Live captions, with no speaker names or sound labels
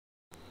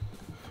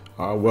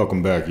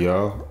Welcome back,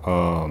 y'all.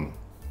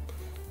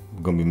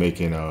 We're gonna be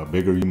making a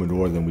bigger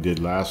humidor than we did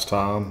last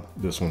time.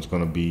 This one's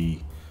gonna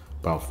be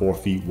about 4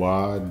 feet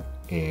wide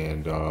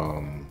and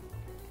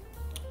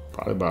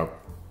probably about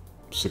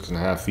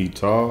 6.5 feet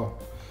tall.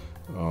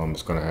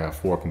 It's gonna have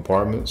 4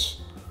 compartments,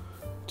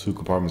 2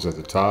 compartments at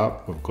the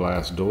top with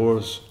glass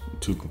doors,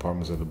 2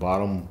 compartments at the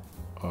bottom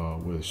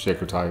with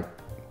shaker type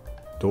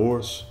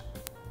doors.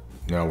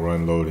 Now we're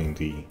unloading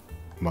the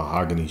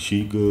mahogany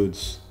sheet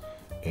goods,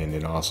 and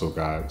then also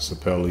got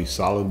Sapelli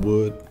solid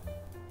wood.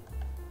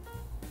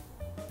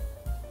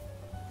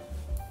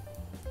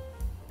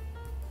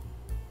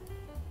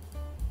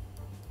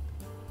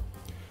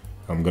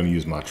 I'm going to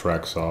use my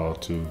track saw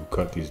to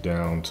cut these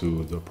down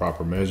to the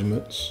proper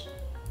measurements.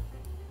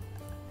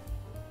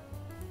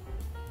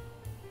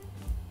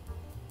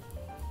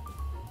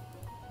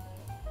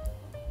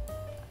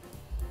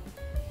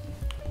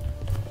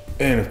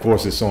 And of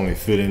course, it's only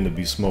fitting to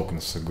be smoking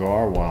a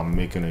cigar while I'm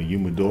making a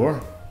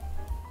humidor.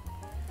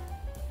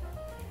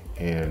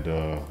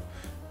 And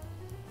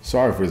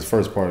sorry for the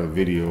first part of the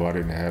video, I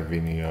didn't have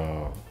any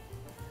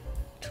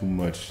too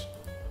much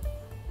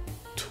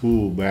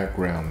tool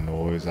background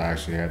noise. I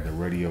actually had the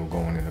radio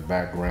going in the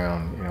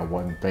background and I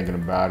wasn't thinking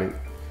about it.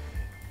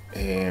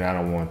 And I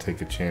don't want to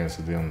take a chance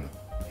of them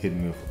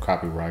hitting me with a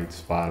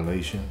copyrights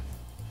violation.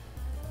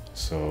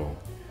 So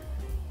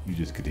you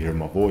just get to hear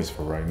my voice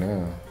for right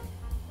now.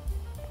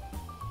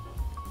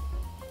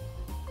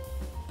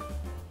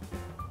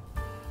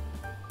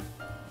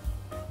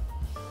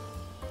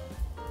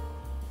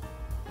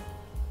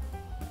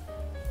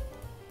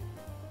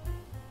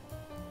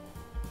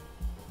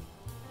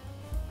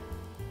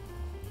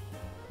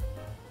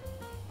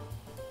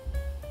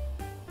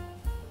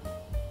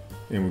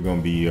 And we're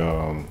going to be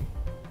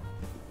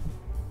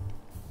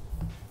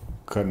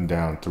cutting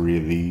down 3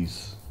 of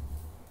these.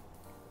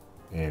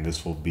 And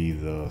this will be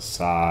the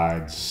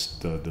sides,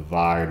 the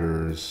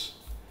dividers,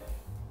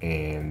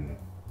 and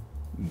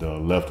the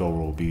leftover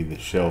will be the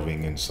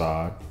shelving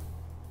inside.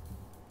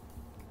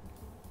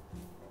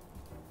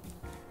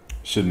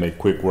 Should make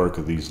quick work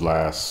of these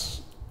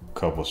last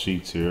couple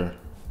sheets here.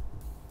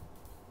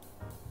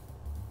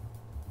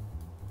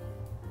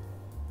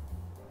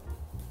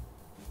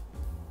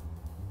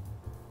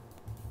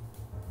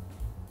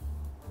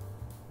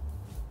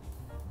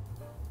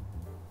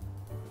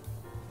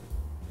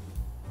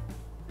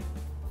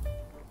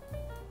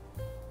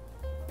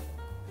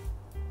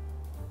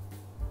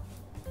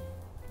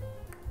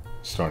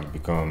 Starting to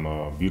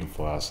become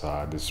beautiful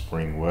outside this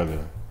spring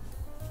weather.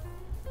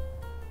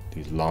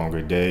 These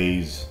longer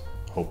days,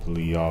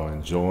 hopefully y'all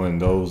enjoying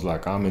those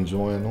like I'm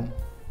enjoying them.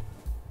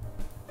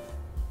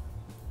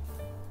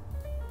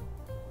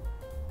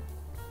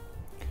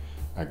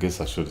 I guess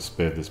I should have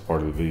sped this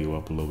part of the video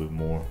up a little bit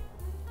more.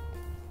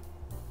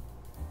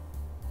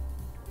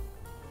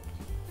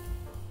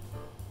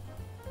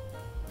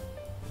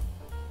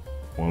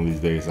 One of these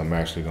days I'm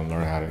actually gonna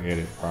learn how to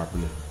edit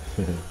properly.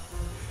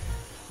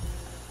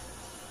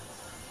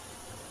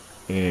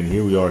 And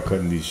here we are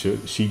cutting these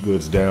sheet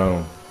goods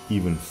down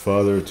even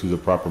further to the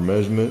proper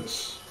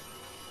measurements.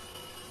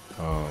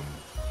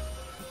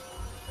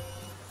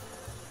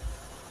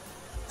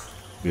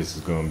 This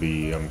is going to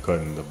be, I'm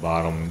cutting the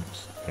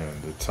bottoms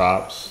and the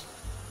tops.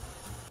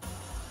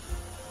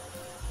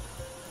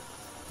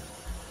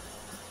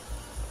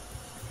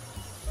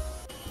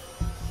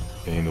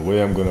 And the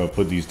way I'm going to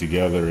put these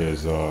together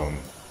is I'm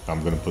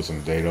going to put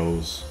some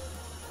dados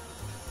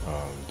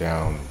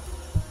down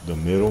the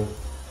middle.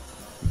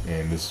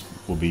 And this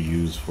will be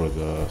used for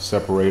the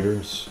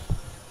separators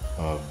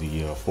of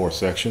the 4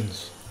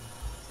 sections.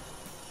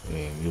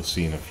 And you'll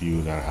see in a few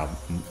now how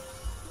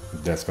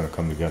that's going to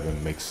come together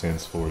and make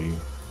sense for you.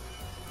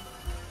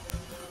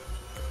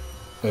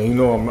 And you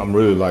know, I'm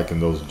really liking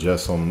those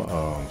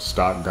Jessam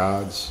stock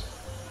guides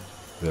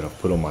that I've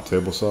put on my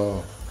table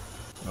saw,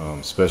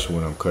 especially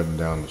when I'm cutting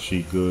down the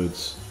sheet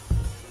goods.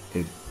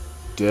 It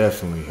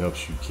definitely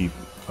helps you keep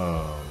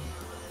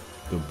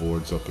the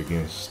boards up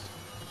against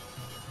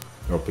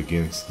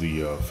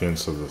the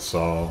fence of the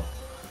saw.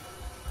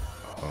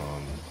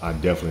 I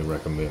definitely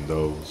recommend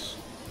those.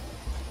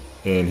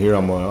 And here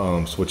I'm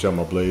gonna switch out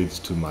my blades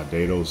to my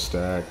dado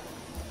stack.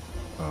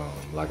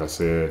 Like I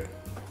said,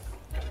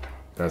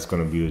 that's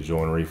gonna be the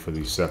joinery for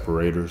these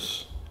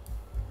separators.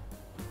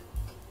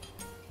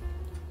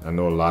 I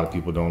know a lot of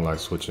people don't like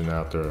switching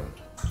out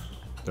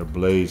their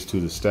blades to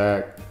the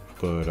stack,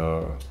 but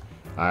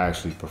I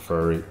actually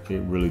prefer it.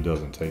 It really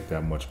doesn't take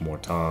that much more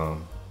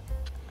time.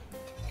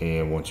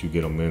 And once you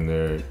get them in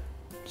there,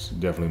 it's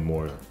definitely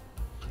more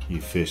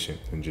efficient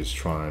than just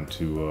trying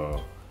to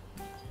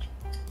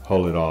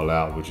hold it all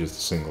out with just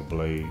a single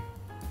blade.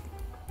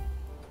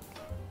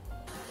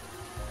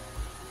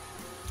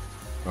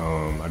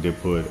 I did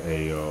put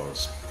a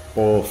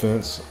spoil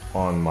fence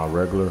on my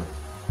regular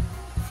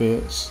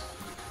fence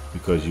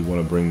because you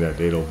want to bring that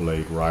dado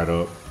blade right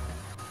up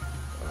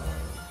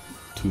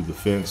to the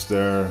fence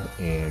there,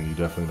 and you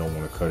definitely don't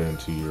want to cut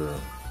into your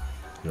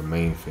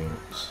main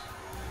fence.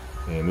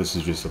 And this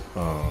is just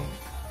a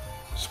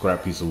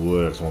scrap piece of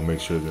wood. I just want to make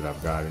sure that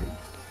I've got it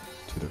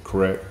to the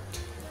correct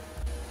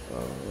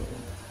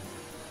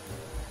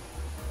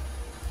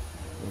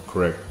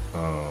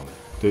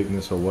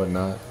thickness or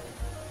whatnot,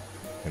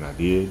 and I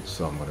did.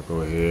 So I'm gonna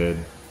go ahead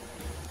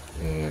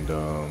and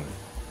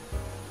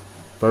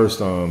first,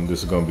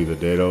 this is gonna be the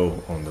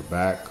dado on the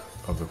back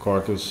of the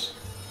carcass,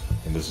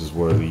 and this is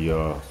where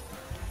the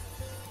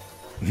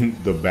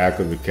the back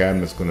of the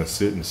cabinet's gonna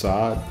sit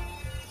inside,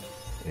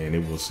 and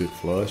it will sit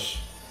flush.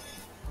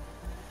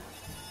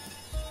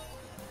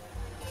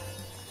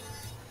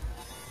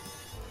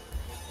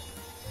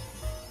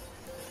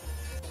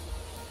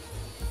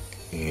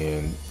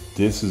 And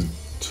this is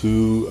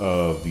two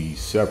of the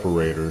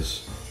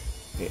separators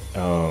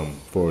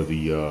for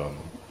the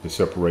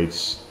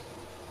separates.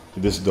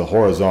 This is the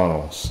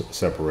horizontal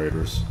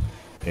separators,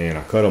 and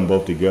I cut them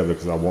both together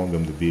because I want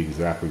them to be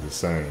exactly the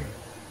same.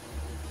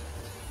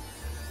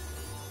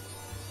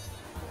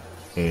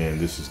 And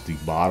this is the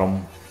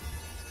bottom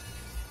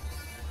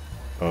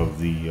of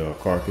the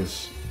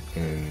carcass,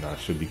 and I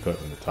should be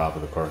cutting the top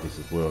of the carcass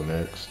as well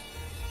next.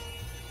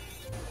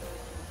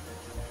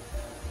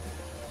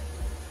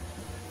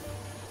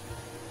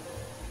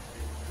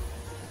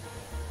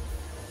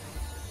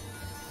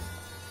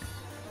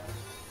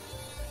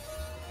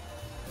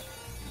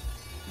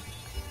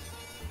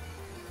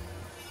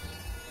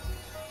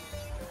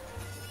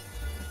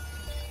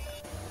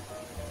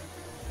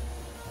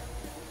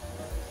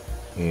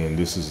 And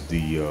this is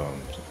the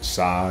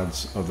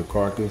sides of the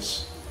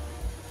carcass,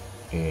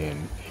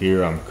 and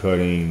here I'm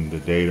cutting the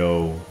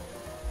dado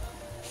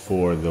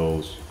for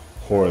those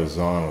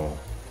horizontal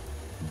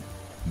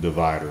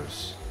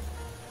dividers.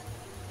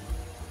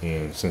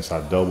 And since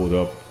I doubled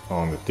up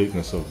on the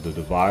thickness of the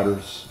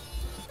dividers,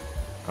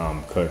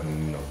 I'm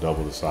cutting, you know,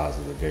 double the size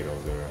of the dado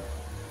there.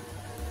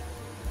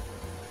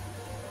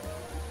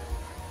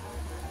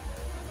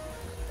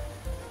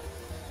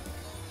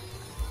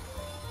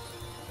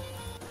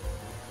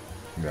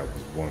 That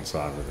was one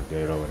side of the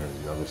dado, and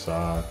here's the other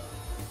side.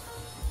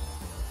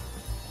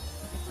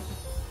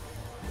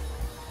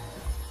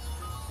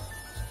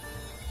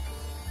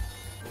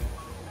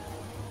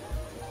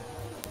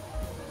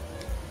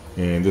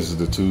 And this is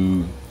the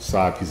two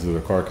side pieces of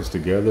the carcass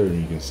together, and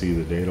you can see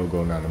the dado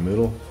going down the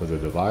middle for the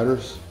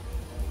dividers.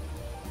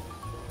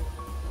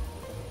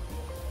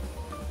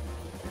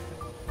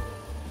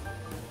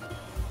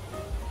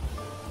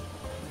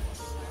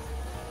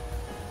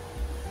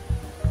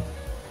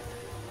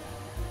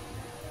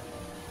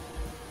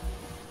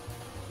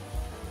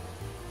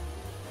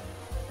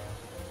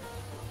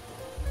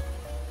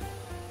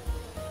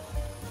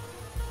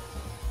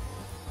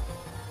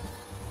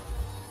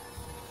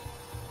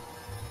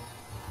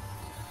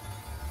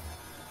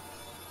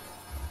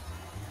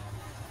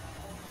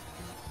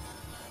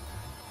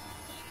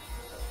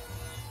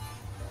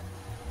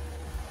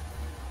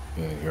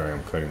 And here I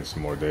am cutting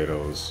some more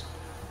dados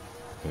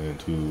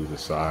into the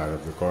side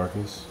of the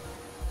carcass.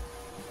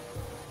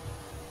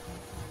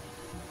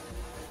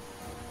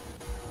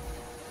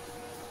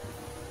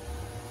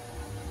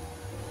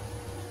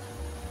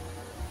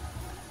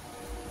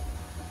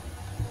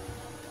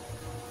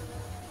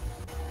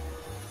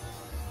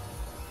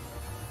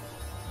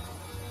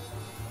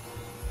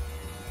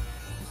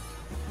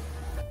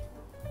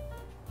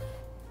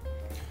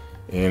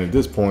 And at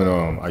this point,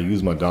 I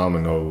use my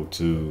domino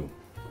to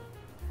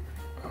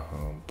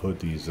put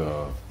these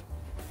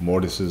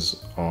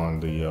mortises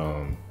on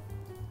the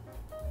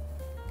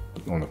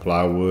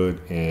plywood,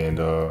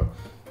 and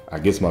I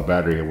guess my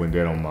battery had went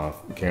dead on my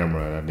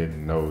camera and I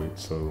didn't know it,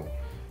 so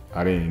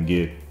I didn't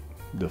get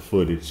the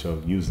footage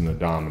of using the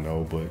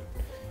domino, but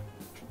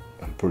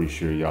I'm pretty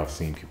sure y'all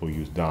seen people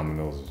use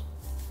dominoes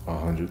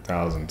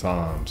 100,000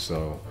 times,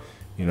 so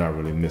you're not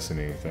really missing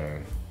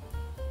anything.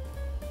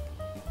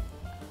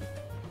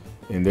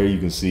 And there you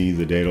can see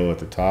the dado at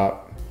the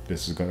top.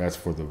 That's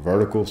for the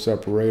vertical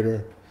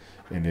separator,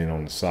 and then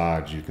on the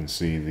sides you can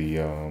see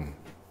the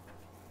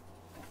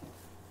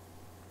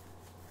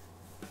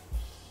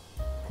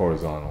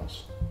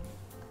horizontals.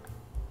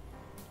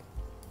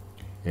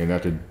 And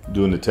after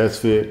doing the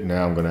test fit,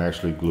 now I'm going to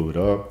actually glue it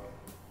up.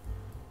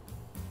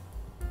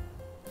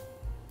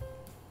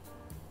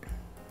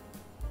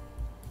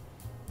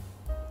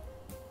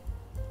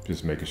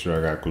 Just making sure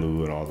I got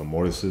glue in all the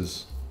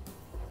mortises.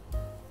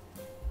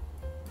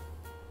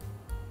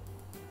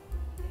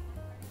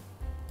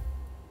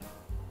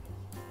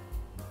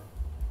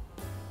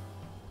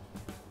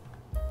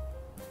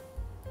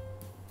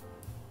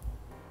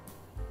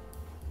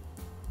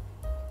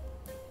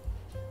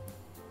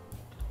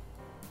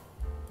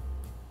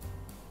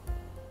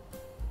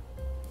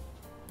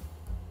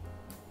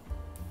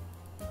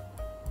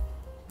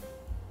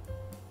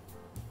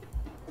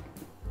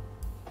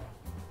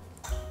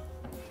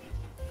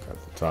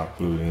 Top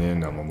glued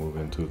in. I'm gonna move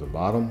into the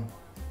bottom,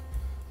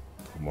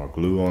 put more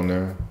glue on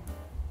there.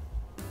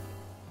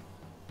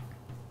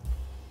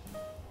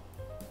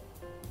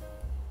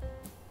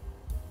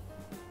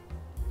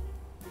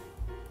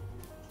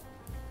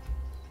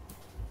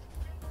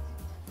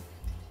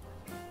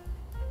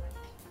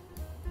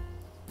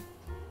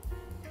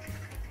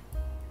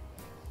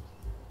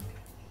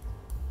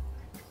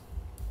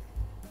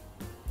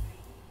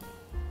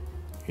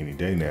 any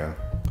day now.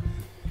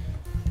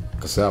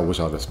 Cause I wish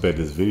I'd have sped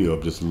this video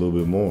up just a little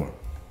bit more.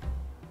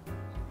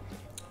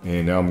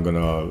 And now I'm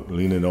gonna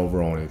lean it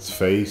over on its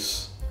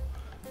face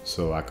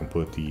so I can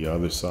put the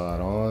other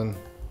side on.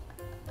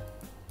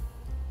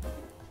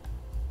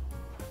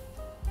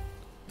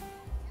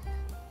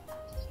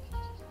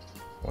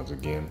 Once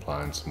again,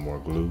 applying some more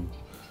glue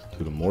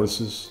to the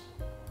mortises.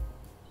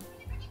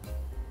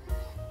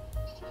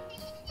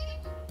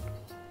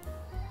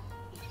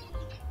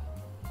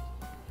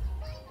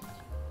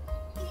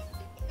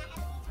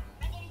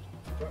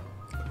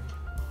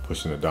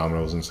 Pushing the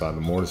dominoes inside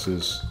the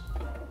mortises.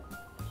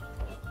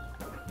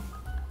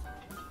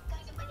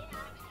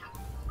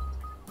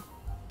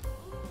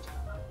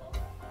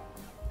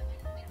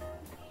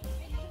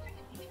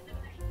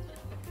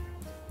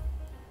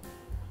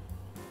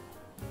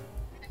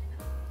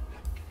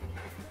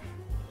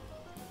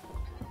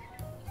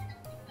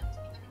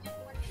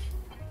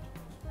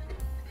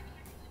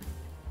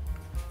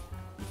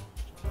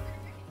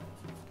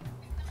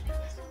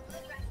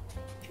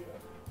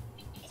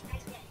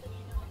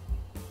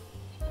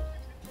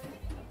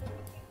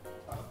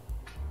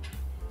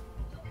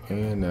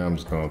 And now I'm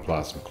just going to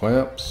apply some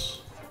clamps.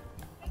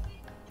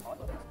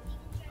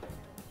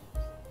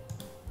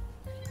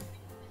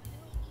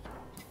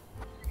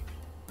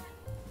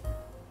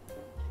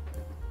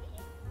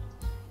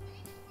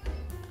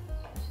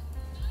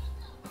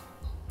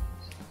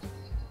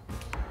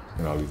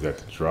 And I'll leave that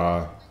to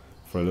dry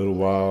for a little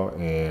while.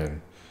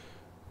 And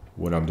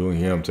what I'm doing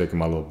here, I'm taking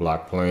my little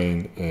block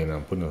plane and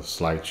I'm putting a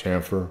slight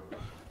chamfer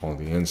on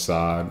the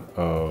inside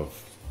of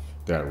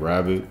that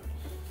rabbit.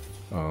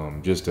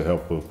 Just to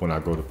help with when I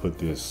go to put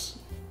this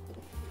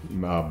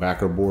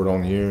backer board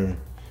on here,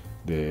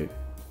 that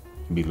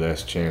be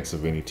less chance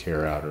of any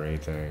tear out or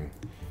anything.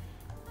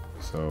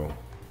 So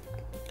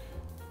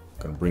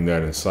gonna bring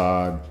that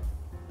inside,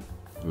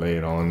 lay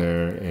it on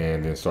there,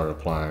 and then start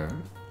applying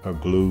a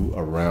glue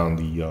around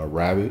the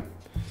rabbit.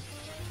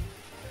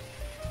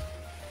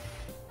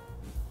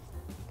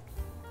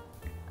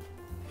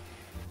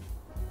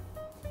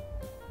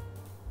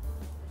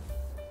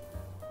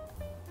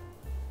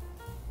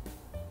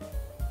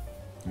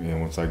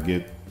 And once I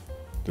get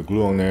the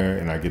glue on there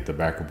and I get the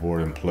backer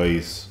board in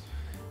place,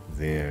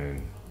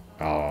 then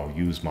I'll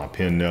use my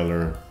pen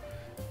nailer,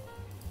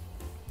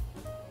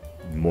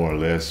 more or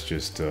less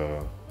just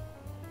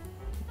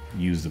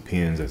use the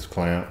pins as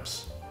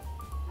clamps.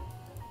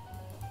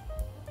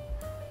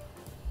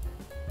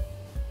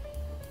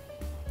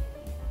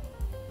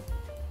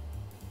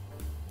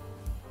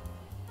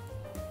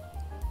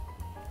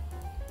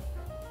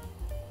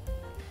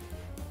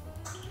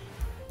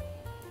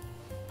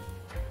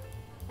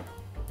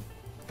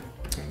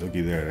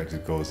 Looky there, that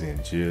just goes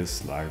in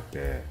just like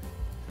that.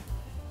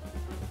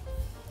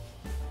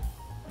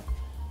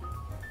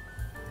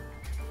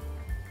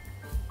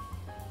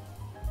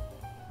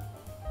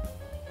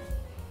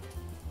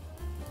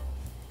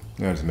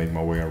 Now I just make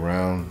my way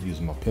around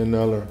using my pen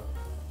nailer.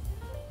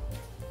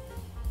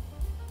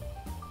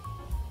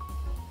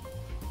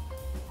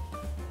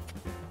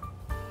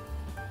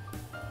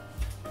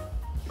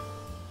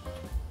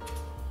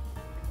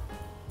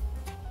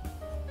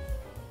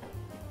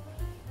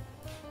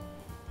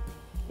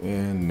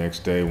 And next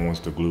day, once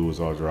the glue was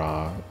all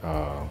dry,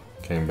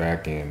 came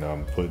back and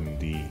I'm putting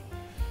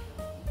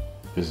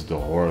this is the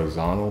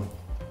horizontal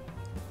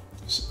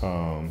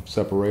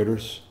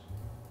separators,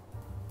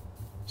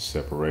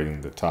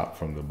 separating the top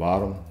from the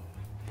bottom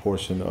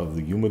portion of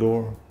the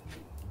humidor.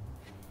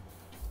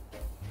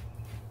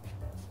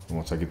 And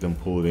once I get them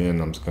pulled in,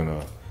 I'm just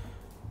gonna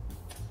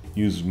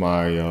use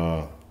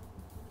my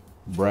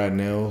brad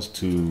nails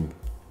to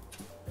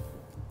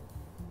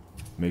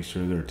make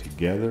sure they're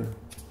together.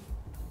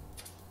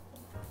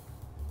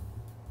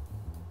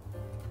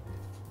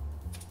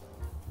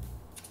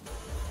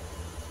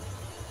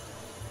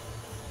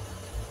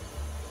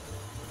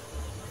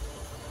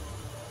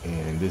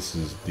 And this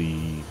is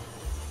the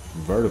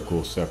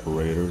vertical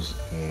separators,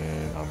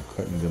 and I'm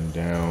cutting them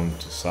down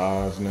to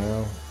size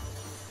now.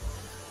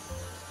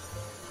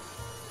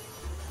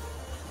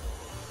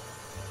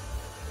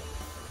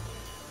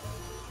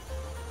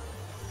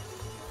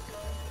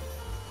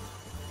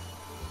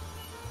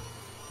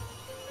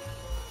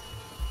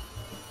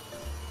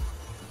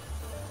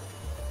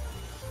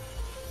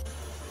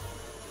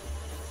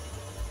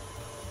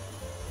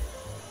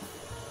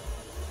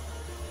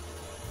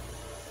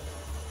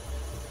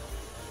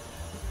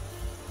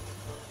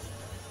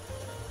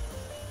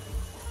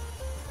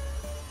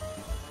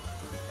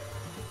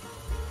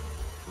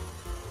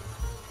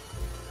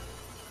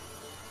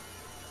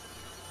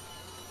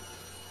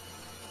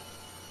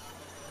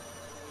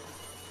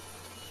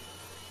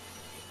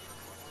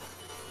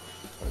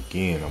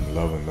 Again, I'm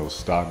loving those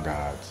stock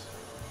guides.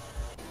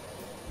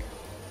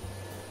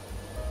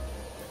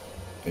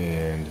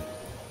 And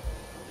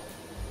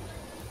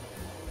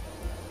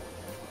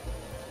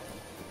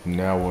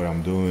now what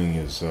I'm doing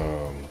is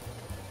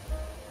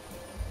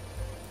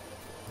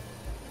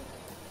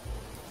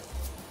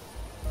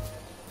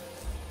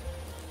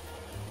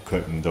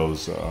cutting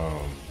those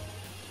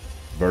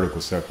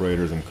vertical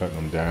separators, I'm cutting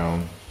them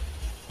down.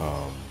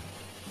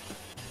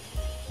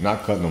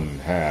 Not cutting them in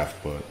half,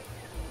 but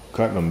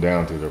cutting them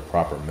down to their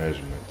proper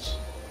measurements.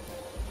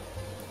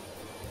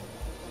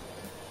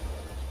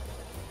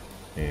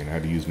 And I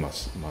had to use my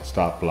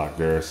stop block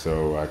there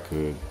so I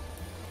could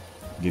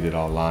get it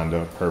all lined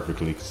up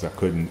perfectly, because I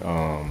couldn't,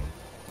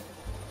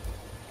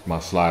 my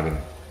sliding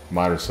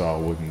miter saw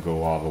wouldn't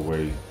go all the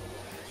way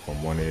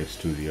from one edge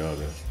to the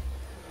other.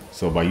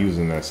 So by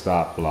using that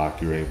stop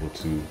block, you're able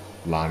to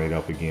line it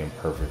up again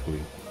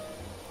perfectly.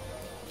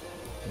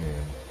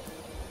 And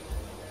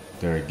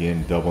there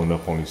again, doubling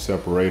up on these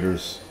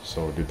separators.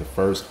 So I did the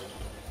first,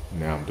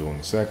 now I'm doing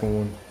the second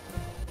one.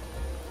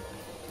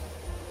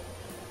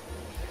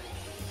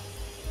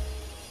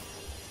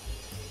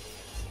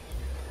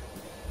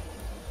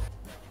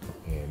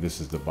 And this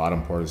is the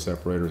bottom part of the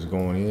separators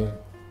going in.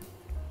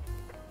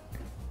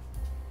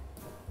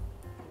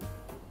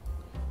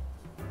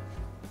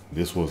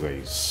 This was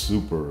a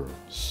super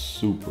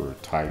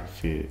tight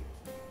fit.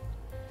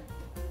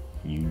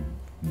 You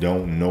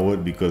don't know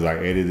it because I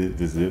edited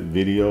this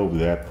video, but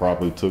that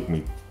probably took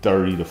me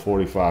 30 to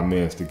 45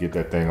 minutes to get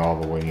that thing all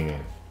the way in.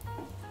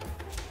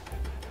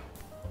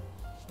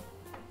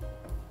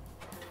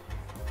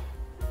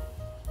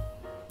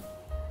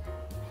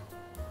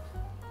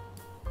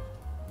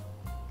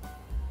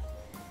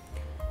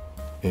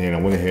 And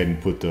I went ahead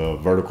and put the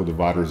vertical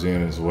dividers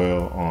in as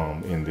well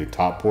in the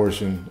top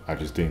portion. I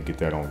just didn't get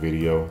that on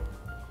video.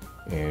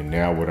 And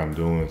now what I'm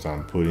doing is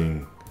I'm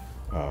putting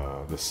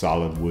the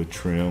solid wood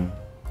trim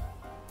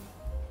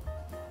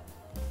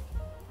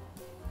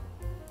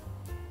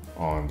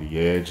on the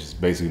edge. It's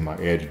basically my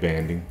edge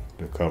banding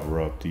to cover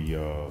up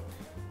the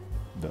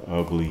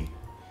ugly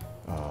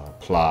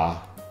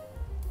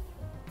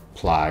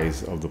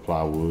plies of the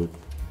plywood.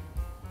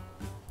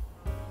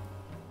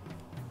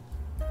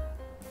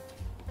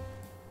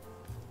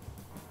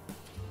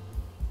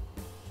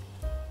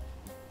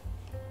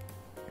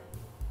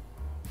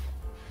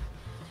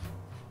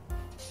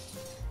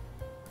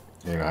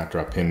 And after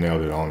I pin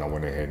nailed it on, I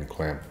went ahead and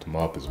clamped them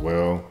up as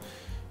well.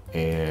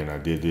 And I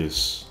did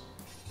this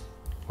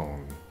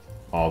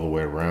all the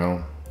way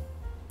around.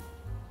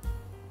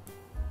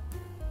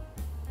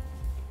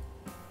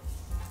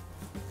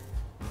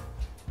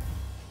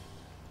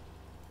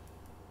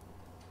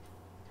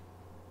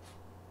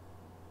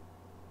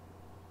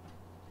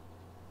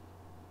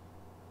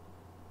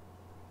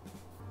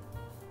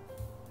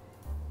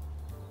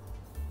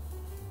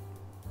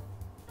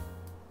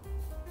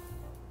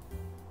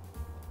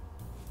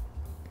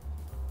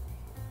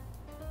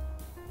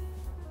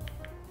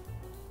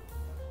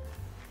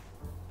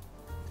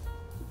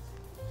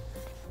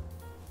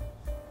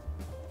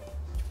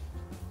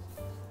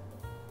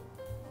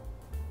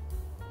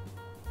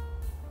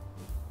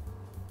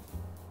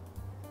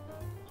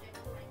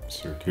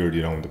 Secured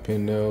it on with the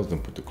pin nails, then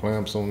put the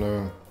clamps on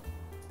there.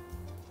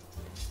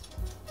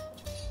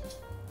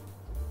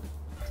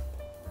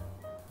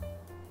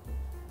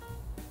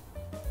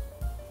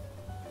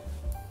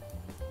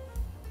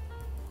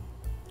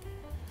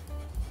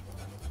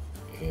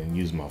 And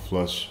use my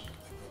flush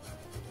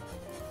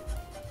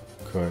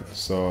cut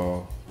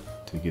saw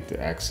to get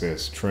the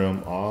excess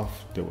trim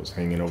off that was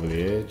hanging over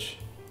the edge.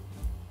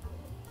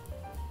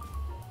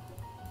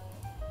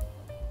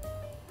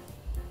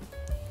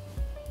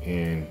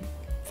 And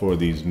for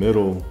these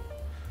middle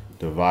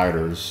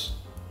dividers,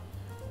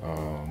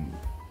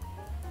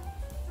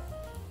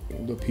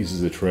 the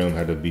pieces of trim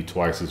had to be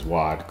twice as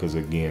wide because,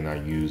 again, I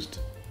used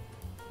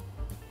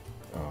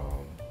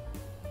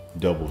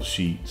double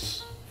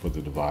sheets for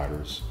the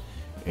dividers,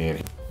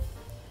 and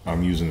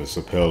I'm using the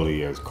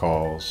sapelli as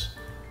cawls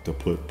to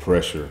put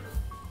pressure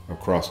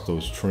across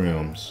those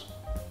trims,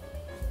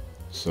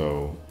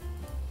 so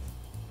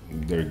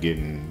they're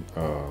getting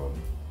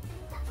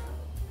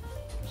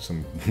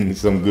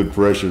some good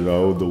pressure to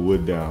hold the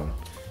wood down.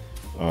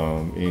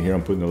 And here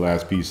I'm putting the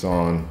last piece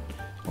on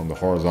the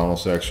horizontal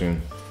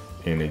section,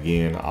 and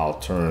again I'll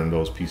turn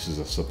those pieces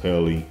of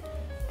sapelli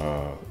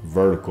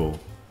vertical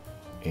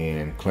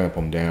and clamp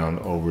them down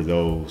over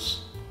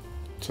those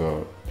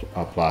to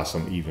apply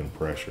some even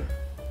pressure.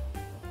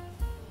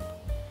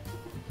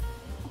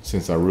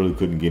 Since I really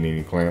couldn't get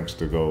any clamps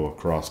to go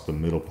across the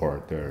middle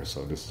part there,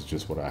 so this is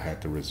just what I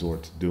had to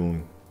resort to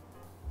doing.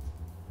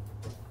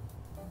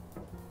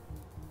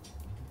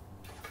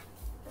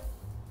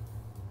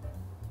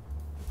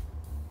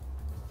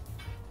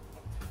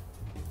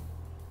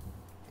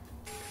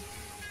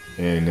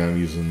 And now I'm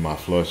using my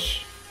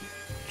flush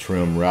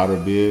trim router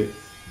bit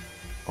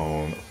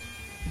on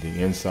the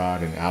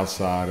inside and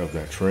outside of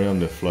that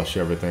trim to flush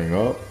everything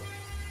up.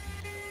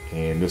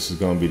 And this is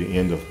going to be the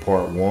end of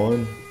part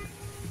 1.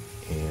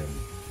 And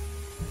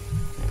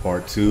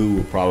part 2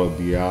 will probably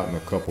be out in a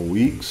couple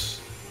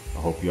weeks. I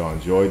hope y'all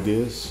enjoyed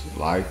this.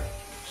 Like,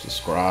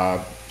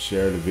 subscribe,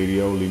 share the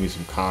video, leave me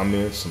some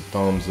comments, some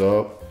thumbs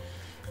up.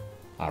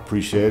 I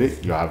appreciate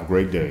it. Y'all have a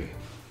great day.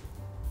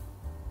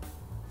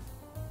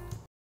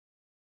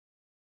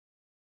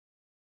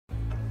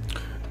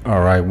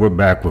 All right, we're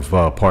back with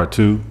part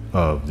 2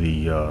 of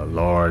the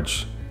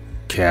large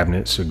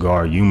cabinet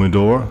cigar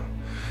humidor.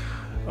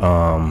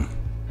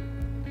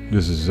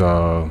 This is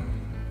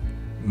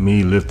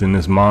me lifting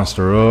this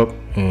monster up,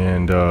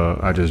 and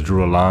I just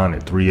drew a line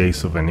at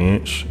 3/8 of an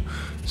inch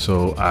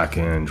so I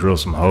can drill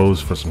some holes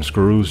for some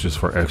screws, just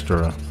for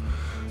extra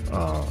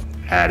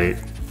added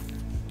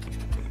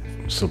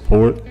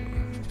support.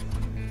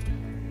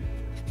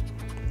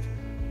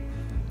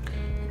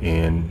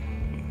 And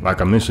like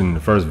I mentioned in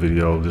the first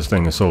video, this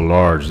thing is so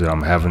large that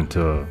I'm having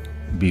to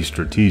be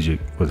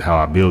strategic with how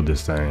I build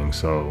this thing.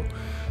 So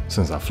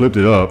since I flipped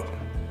it up,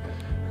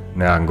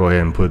 now I can go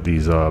ahead and put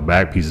these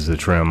back pieces of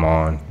trim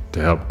on to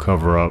help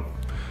cover up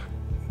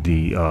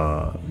the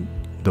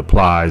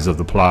plies of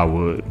the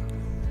plywood.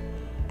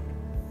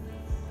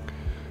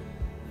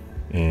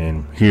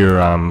 And here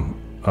I'm,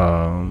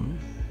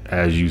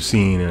 as you've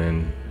seen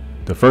in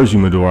the first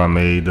humidor I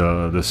made,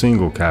 the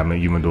single cabinet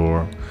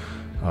humidor,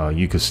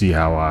 you can see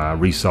how I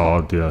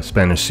resawed the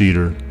Spanish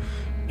cedar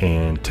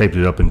and taped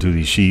it up into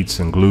these sheets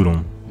and glued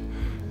them.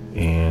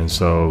 And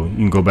so you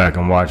can go back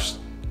and watch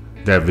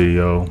that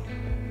video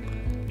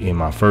in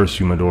my first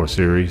humidor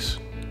series.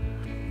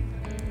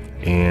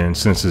 And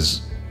since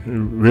there's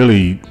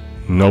really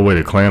no way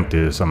to clamp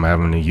this, I'm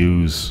having to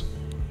use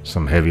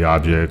some heavy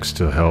objects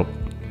to help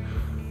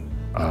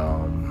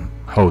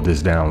hold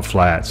this down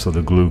flat so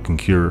the glue can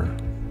cure.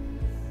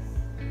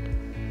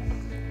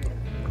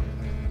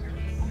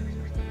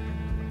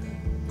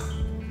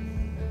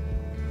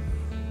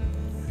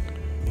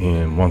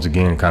 And once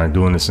again, kind of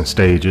doing this in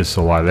stages.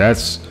 So while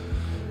that's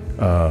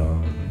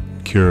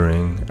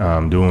curing,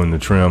 I'm doing the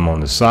trim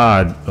on the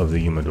side of the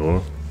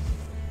humidor.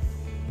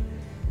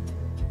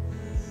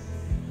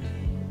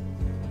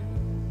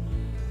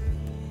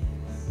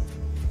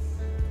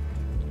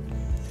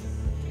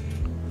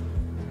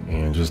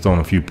 And just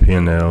throwing a few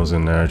pin nails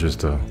in there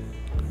just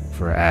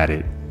for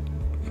added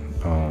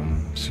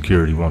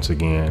security once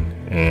again.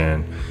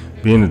 And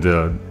being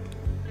that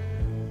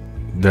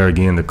there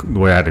again, the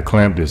way I had to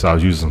clamp this, I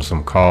was using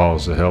some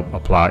cawls to help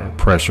apply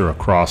pressure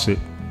across it,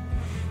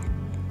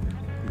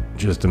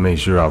 just to make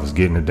sure I was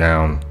getting it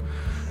down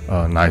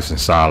nice and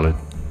solid.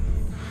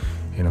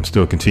 And I'm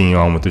still continuing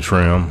on with the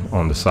trim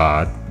on the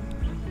side.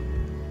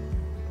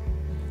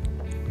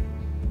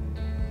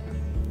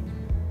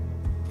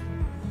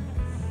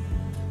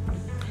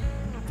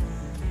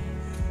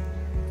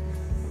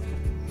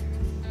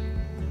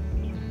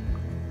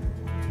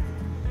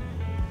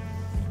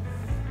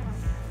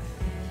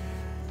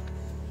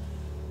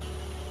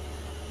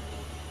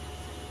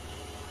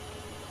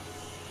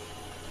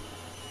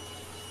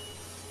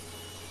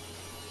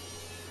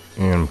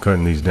 And I'm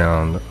cutting these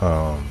down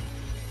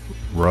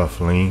rough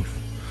length.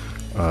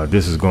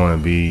 This is going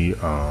to be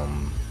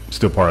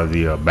still part of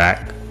the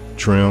back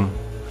trim.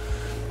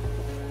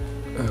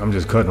 I'm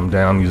just cutting them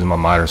down using my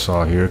miter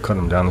saw here,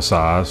 cutting them down to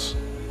size.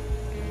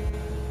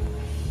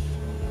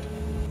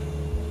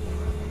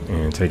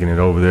 And taking it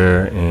over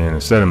there, and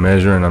instead of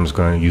measuring, I'm just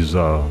going to use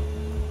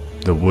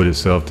the wood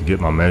itself to get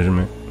my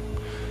measurement.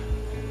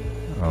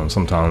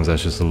 Sometimes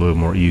that's just a little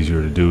more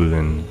easier to do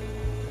than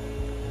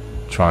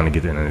trying to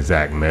get an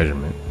exact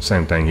measurement.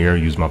 Same thing here,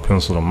 use my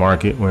pencil to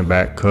mark it, went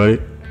back, cut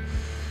it,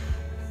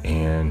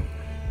 and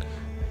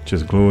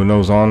just gluing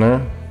those on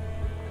there.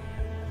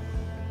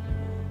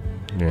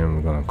 Then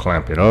we're gonna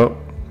clamp it up,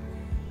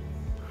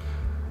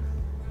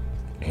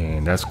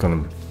 and that's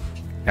gonna,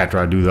 after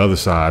I do the other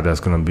side,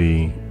 that's gonna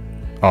be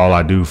all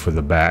I do for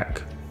the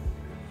back.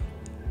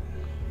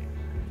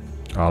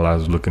 All I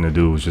was looking to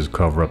do was just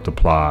cover up the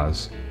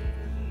plies.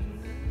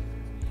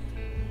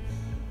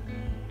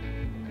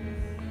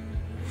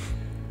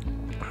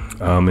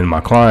 And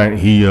my client,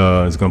 he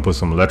is going to put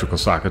some electrical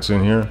sockets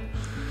in here.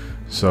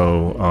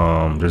 So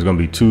there's going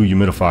to be 2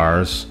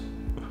 humidifiers,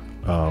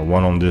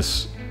 one on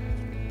this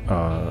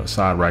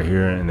side right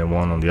here, and then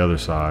one on the other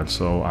side.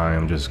 So I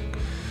am just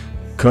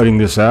cutting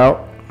this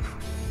out,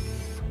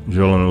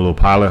 drilling a little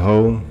pilot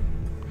hole,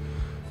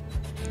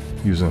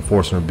 using a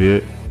Forstner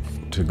bit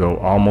to go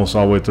almost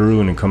all the way through,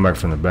 and then come back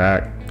from the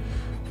back.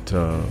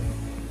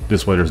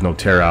 This way there's no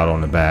tear out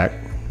on the back.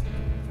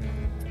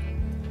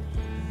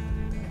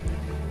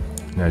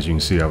 And as you can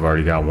see, I've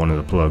already got one of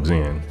the plugs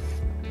in.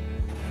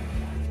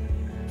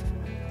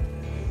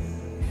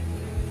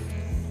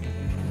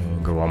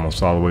 And go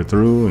almost all the way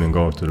through, and then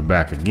go to the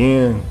back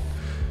again.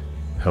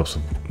 Helps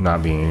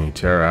not being any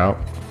tear out.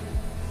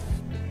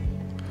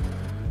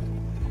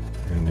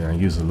 And then I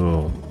use a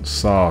little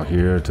saw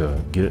here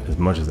to get as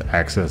much of the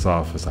access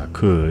off as I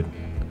could.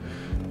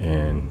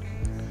 And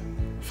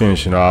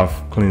finishing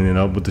off, cleaning it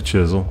up with the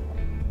chisel.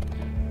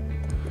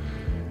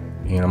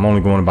 And I'm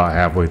only going about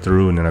halfway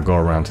through, and then I go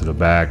around to the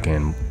back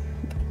and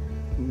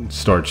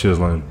start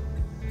chiseling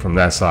from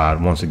that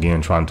side, once again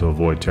trying to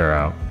avoid tear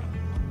out.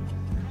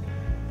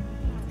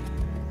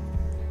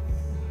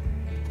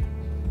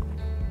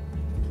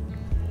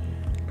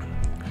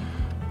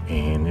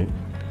 And it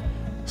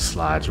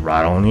slides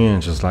right on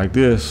in just like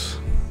this.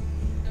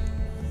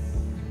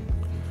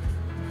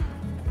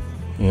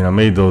 And I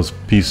made those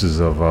pieces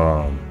of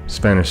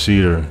Spanish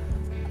cedar,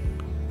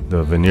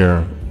 the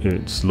veneer,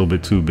 it's a little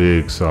bit too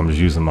big, so I'm just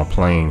using my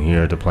plane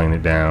here to plane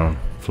it down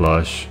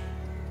flush.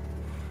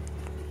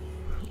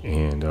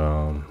 And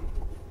I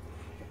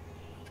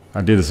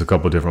did this a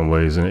couple different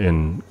ways.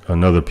 In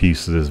another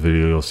piece of this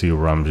video, you'll see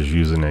where I'm just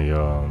using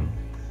a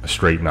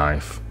straight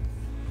knife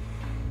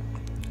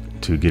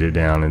to get it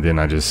down, and then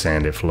I just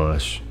sand it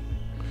flush.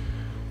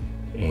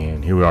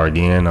 And here we are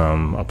again.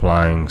 I'm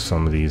applying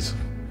some of this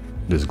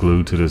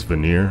glue to this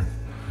veneer,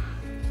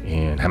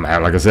 and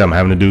like I said, I'm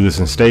having to do this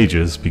in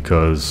stages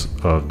because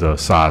of the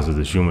size of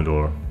this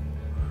humidor.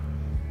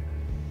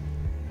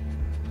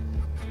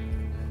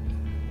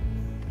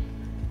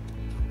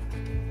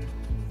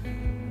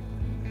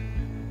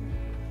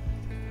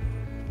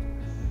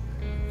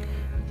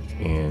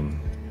 And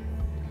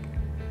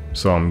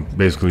so I'm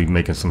basically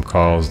making some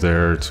calls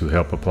there to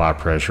help apply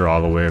pressure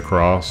all the way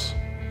across.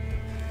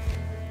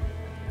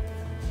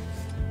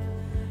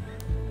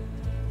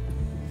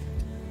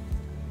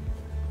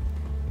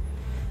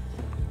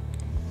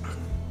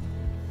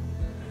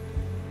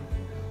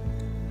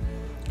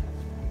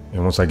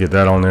 And once I get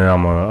that on there,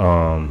 I'm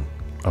gonna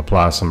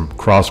apply some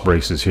cross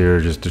braces here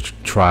just to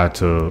try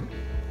to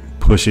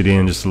push it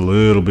in just a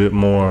little bit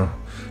more.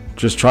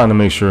 Just trying to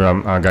make sure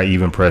I got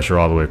even pressure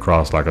all the way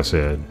across, like I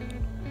said.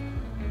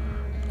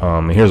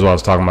 And here's what I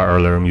was talking about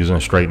earlier. I'm using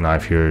a straight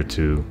knife here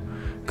to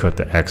cut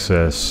the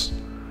excess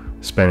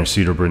Spanish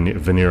cedar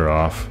veneer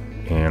off.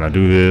 And I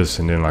do this,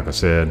 and then, like I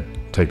said,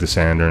 take the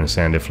sander and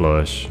sand it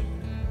flush.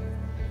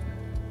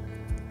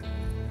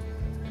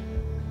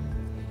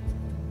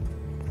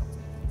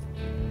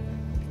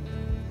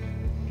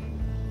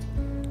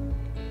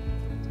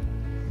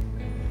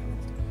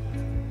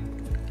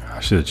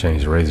 I should have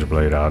changed the razor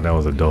blade out. That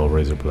was a dull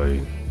razor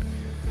blade.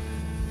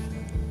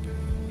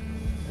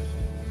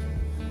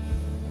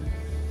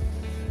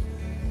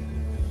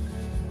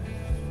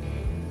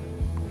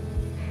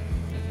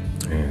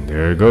 And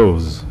there it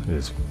goes.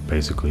 It's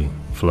basically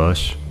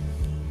flush.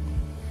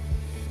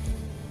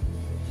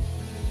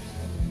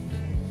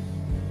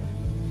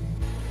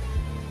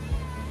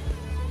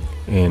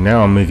 And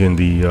now I'm making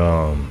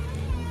the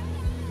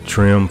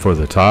trim for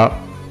the top.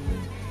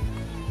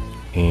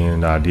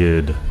 And I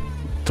did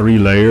 3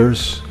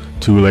 layers.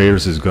 2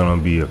 layers is going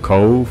to be a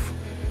cove,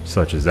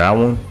 such as that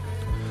one,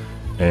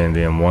 and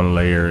then 1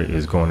 layer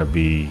is going to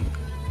be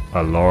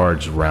a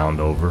large round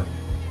over.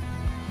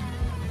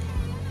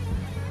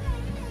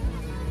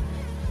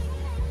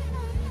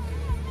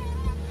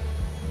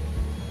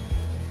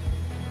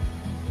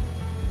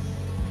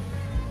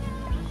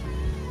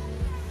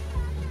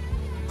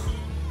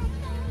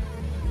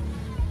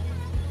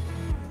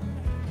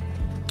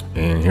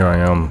 And here I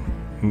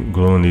am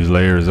gluing these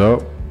layers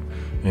up.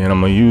 And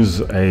I'm gonna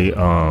use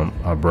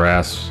a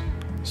brass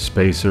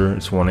spacer.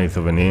 It's 1/8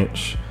 of an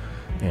inch,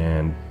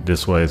 and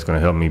this way it's gonna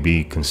help me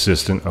be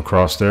consistent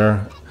across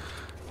there.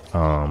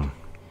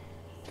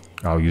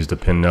 I'll use the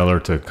pin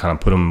nailer to kind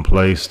of put them in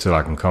place till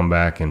I can come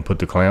back and put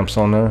the clamps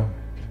on there.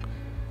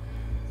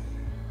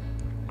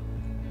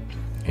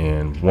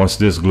 And once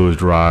this glue is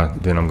dry,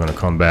 then I'm gonna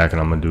come back and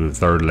I'm gonna do the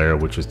 3rd layer,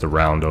 which is the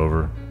round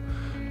over,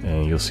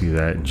 and you'll see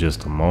that in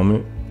just a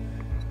moment.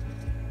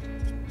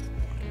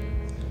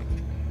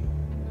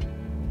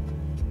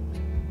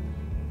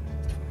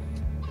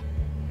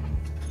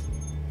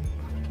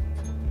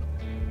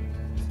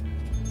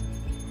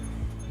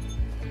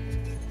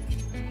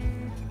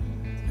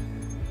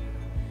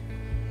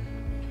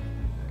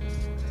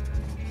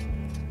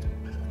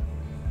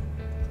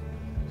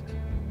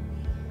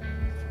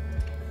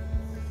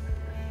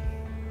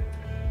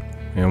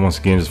 And once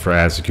again, just for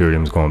added security,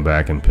 I'm just going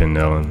back and pin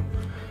nailing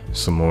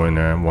some more in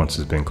there once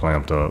it's been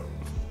clamped up.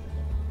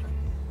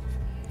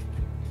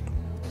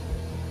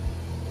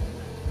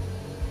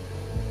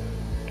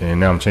 And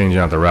now I'm changing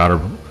out the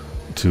router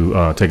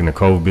to taking the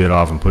cove bit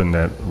off and putting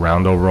that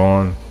round over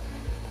on.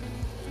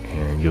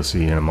 And you'll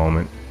see in a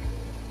moment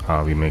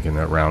I'll be making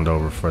that round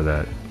over for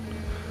that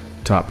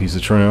top piece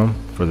of trim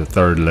for the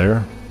 3rd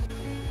layer.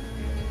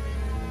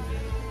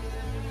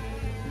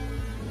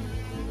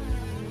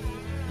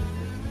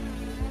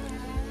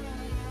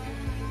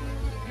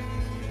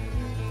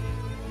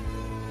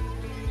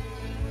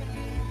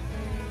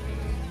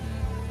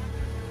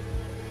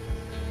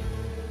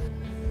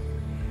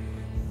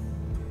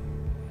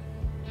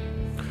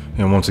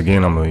 And once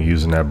again, I'm going to be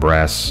using that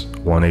brass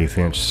 1/8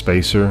 inch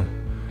spacer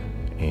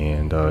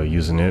and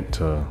using it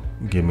to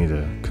give me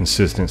the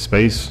consistent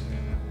space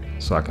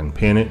so I can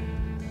pin it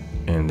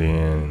and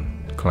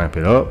then clamp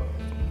it up.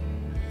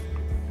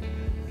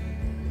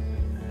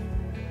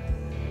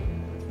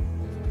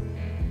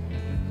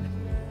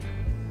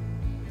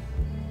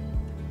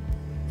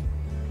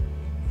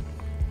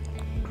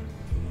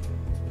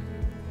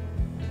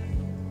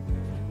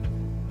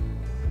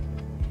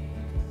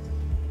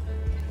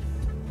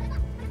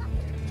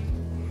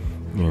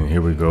 And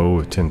here we go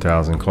with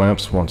 10,000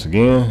 clamps once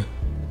again.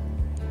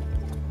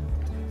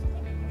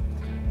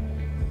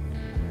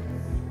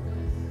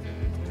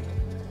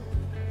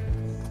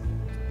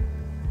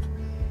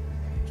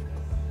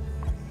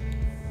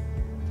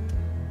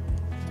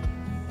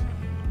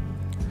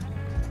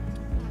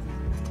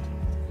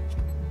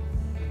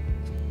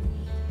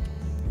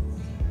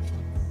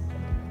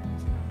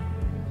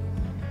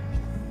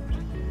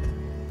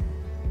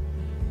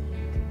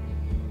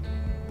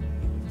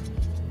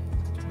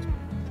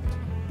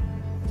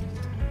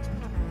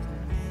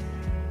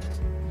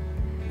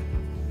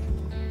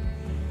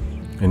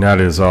 And now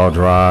that it's all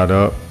dried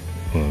up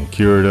and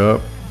cured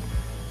up,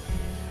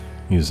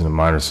 using the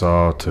miter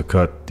saw to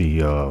cut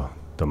the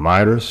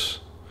miters.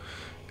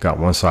 Got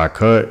one side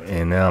cut,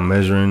 and now I'm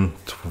measuring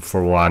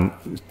for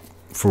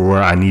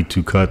where I need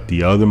to cut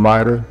the other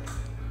miter.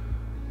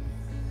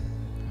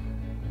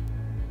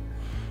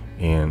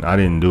 And I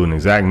didn't do an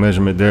exact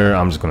measurement there.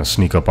 I'm just gonna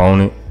sneak up on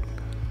it.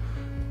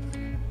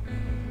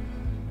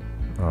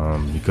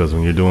 Because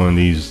when you're doing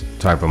these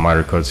type of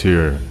miter cuts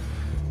here,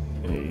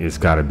 it's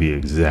gotta be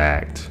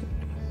exact.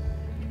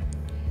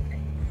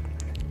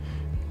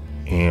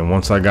 And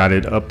once I got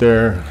it up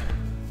there,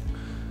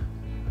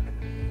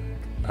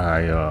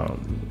 I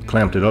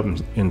clamped it up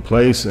in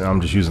place, and I'm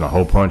just using a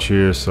hole punch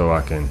here so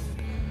I can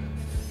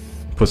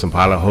put some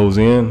pilot holes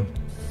in.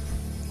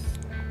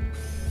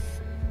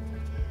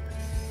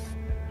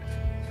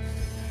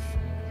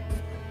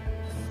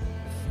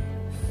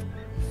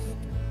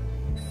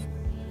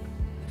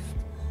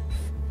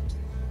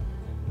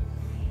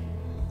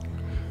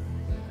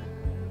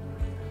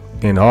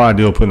 And the whole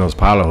idea of putting those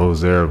pilot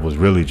holes there was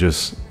really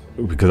just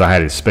because I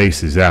had it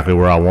spaced exactly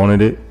where I wanted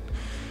it.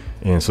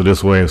 And so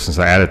this way, since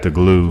I added the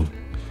glue,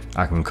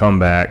 I can come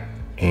back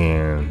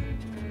and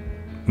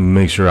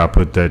make sure I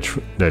put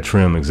that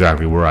trim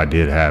exactly where I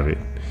did have it.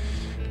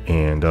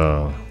 And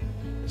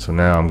so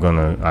now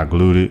I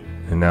glued it,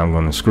 and now I'm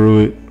gonna screw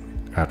it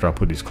after I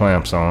put these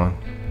clamps on.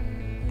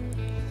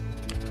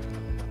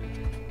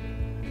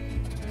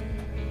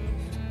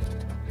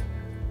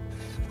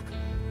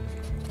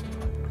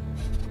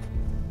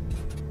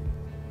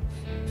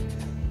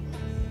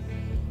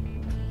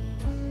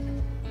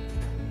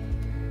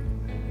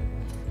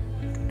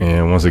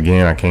 And once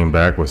again, I came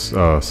back with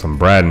some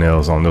brad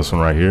nails on this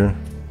one right here.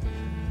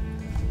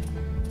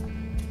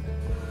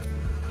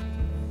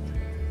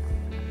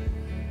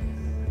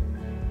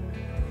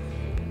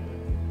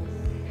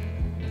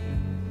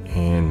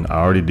 And I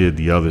already did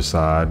the other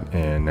side,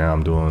 and now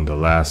I'm doing the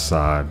last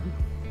side.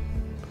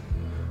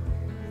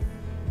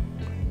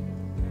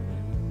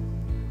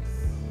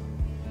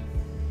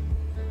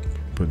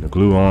 Putting the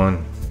glue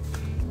on.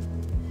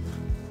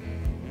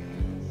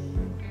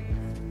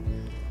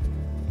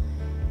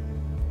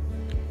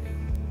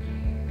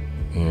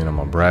 And I'm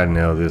gonna brad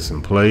nail this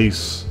in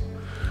place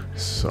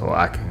so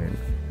I can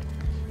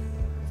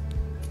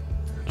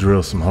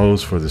drill some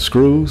holes for the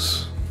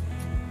screws.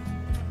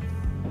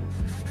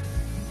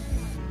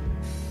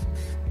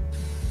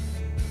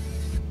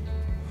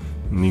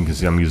 And you can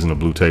see I'm using the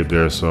blue tape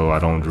there so I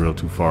don't drill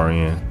too far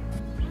in.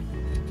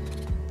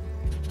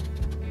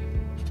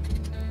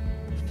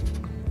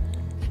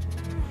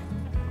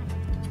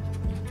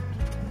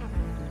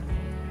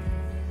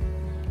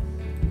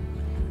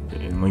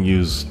 And I'm gonna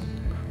use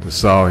the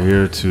saw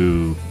here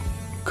to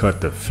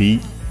cut the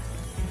feet.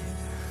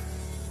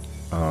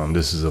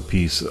 This is a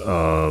piece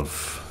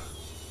of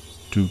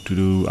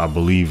I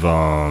believe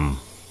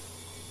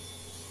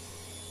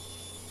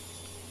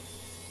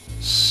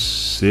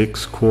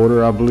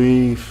 6/4, I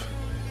believe,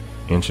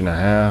 1.5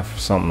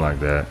 inches, something like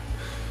that.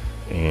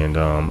 And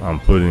I'm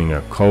putting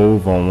a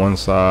cove on one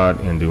side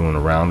and doing a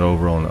round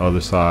over on the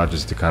other side,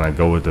 just to kind of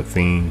go with the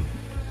theme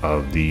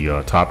of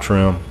the top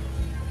trim.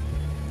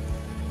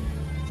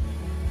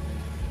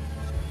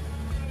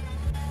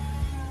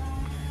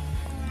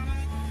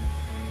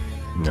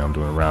 Now I'm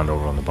doing a round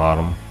over on the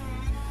bottom.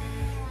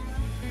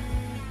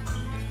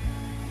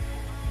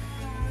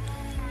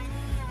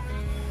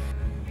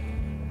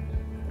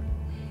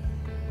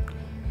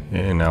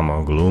 And now I'm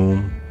gonna glue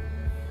them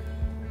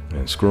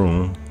and screw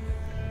them.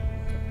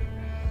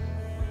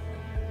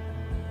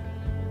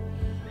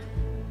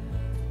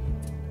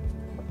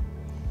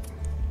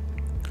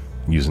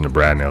 Using the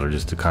brad nailer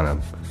just to kind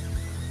of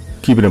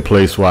keep it in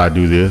place while I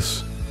do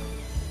this.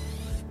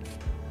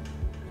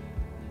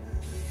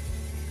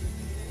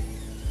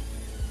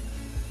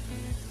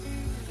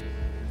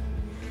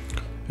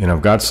 And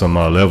I've got some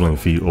leveling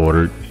feet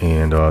ordered,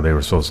 and they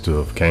were supposed to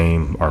have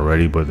came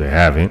already, but they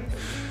haven't.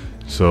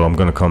 So I'm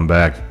gonna come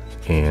back,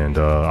 and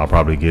I'll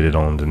probably get it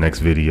on the next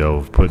video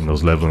of putting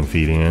those leveling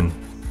feet in.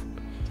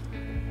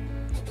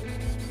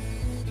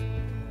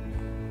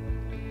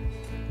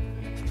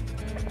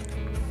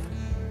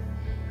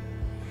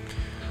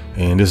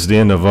 And this is the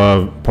end of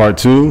part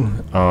 2.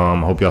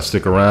 Hope y'all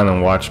stick around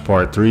and watch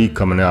part 3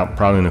 coming out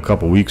probably in a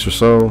couple weeks or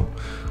so.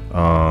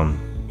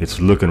 It's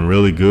looking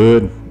really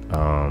good.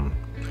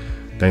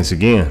 Thanks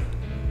again.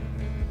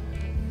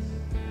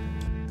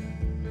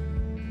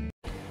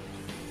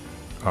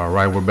 All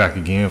right, we're back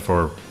again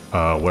for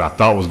what I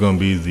thought was going to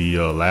be the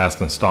last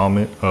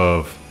installment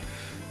of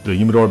the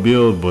humidor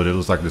build, but it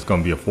looks like it's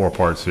going to be a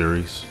 4-part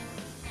series.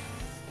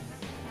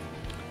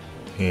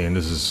 And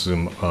this is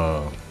some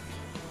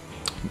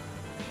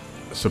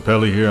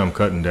sapelli here I'm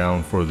cutting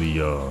down for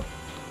the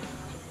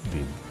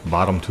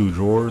bottom 2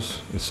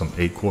 drawers. It's some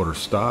 8/4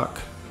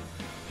 stock.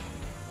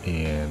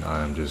 And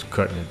I'm just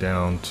cutting it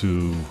down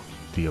to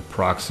the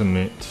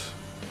approximate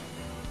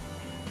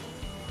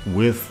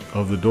width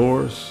of the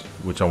doors,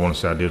 which I want to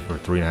say I did for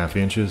 3.5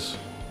 inches.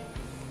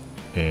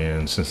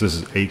 And since this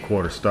is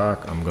 8/4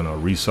 stock, I'm gonna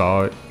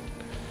resaw it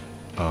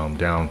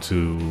down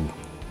to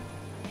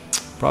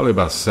probably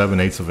about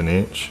 7/8 of an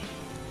inch.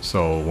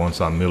 So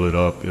once I mill it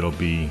up, it'll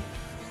be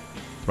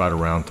right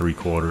around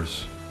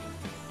 3/4,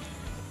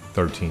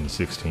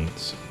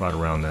 13/16, right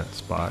around that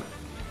spot.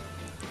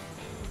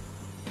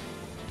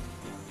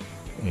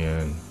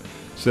 And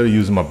instead of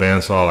using my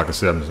bandsaw, like I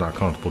said, I'm just not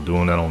comfortable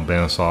doing that on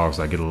bandsaw because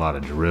I get a lot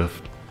of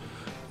drift.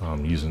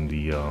 I'm using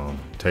the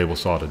table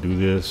saw to do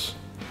this.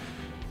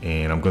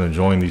 And I'm going to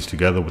join these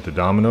together with the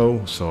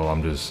domino. So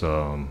I'm just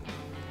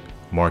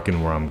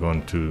marking where I'm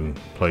going to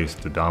place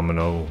the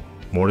domino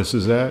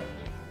mortises at.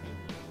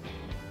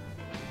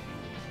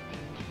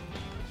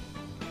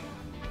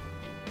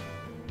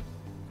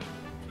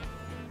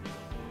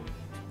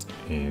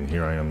 And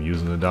here I am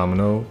using the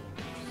domino,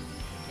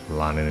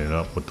 lining it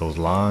up with those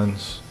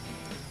lines.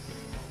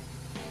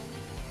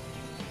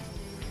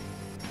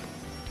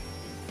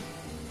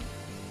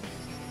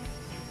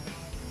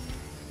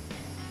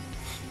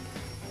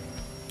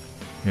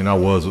 And I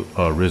was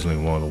originally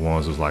one of the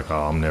ones who was like,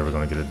 oh, I'm never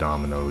gonna get a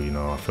domino, you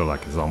know. I feel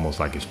like it's almost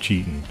like it's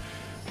cheating.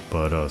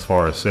 But as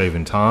far as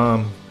saving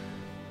time,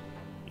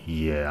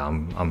 yeah,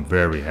 I'm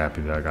very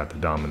happy that I got the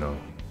domino.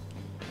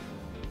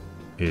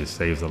 It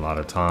saves a lot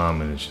of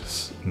time and it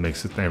just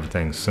makes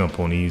everything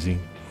simple and easy.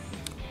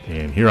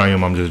 And here I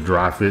am, I'm just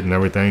dry fitting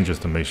everything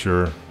just to make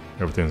sure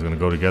everything's gonna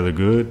go together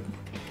good.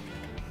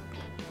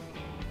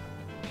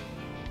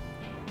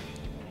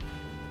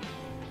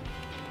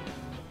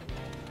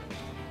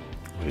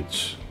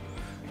 Which,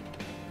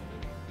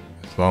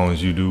 as long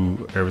as you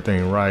do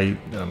everything right,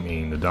 I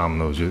mean, the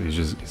dominoes,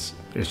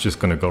 it's just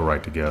gonna go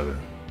right together.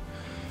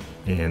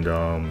 And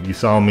you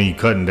saw me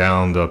cutting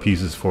down the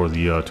pieces for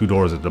the 2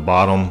 doors at the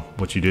bottom.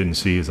 What you didn't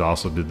see is I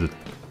also did the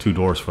 2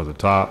 doors for the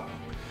top.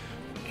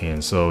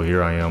 And so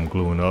here I am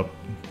gluing up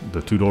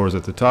the 2 doors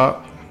at the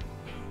top.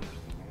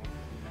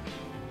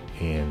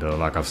 And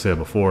like I've said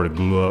before, the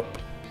glue up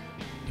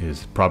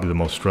is probably the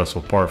most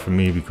stressful part for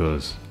me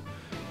because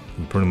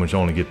you pretty much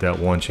only get that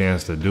one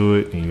chance to do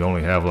it, and you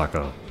only have like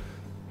a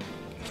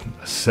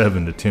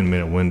 7 to 10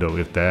 minute window,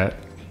 if that.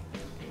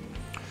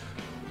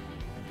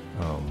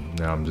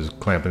 Now I'm just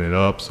clamping it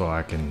up so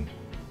I can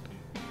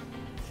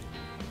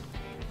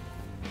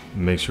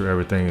make sure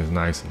everything is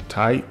nice and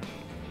tight.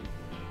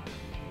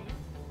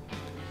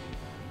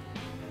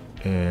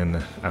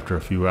 And after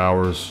a few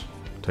hours,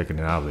 taking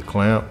it out of the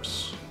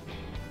clamps.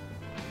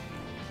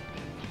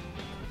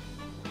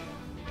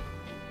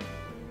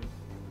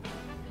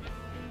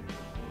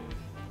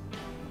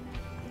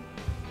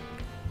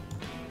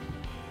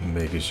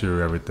 Making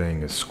sure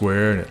everything is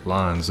square and it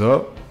lines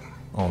up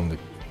on the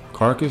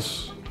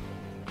carcass.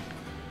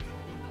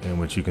 And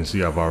what you can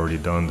see, I've already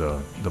done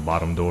the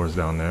bottom doors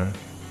down there.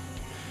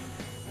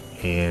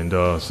 And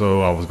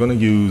so I was going to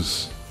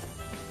use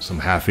some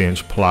 1/2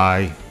 inch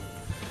ply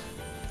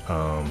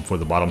for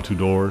the bottom 2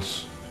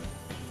 doors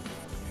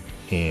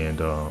and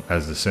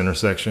as the center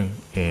section,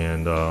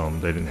 and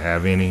they didn't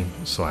have any,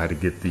 so I had to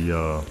get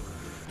the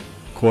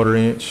 1/4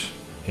 inch.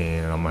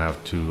 And I'm gonna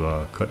have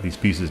to cut these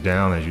pieces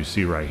down as you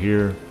see right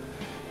here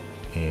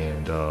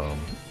and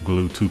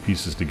glue 2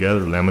 pieces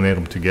together, laminate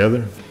them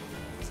together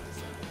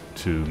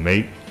to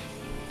make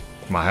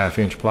my 1/2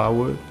 inch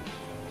plywood.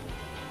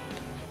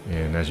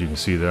 And as you can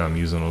see there, I'm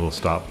using a little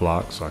stop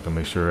block so I can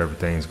make sure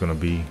everything's gonna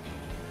be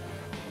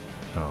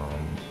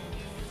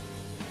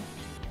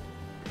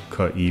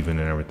cut even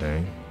and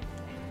everything.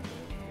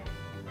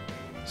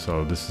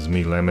 So this is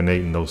me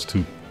laminating those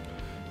 2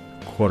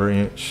 1/4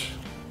 inch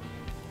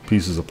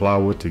pieces of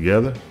plywood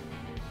together.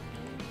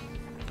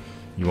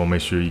 You want to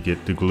make sure you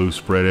get the glue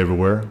spread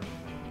everywhere.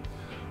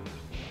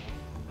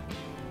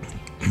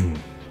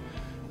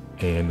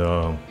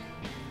 And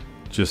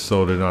just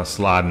so they're not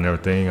sliding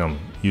everything, I'm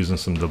using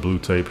some of the blue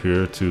tape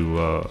here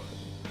to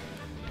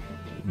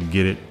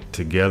get it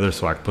together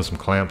so I can put some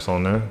clamps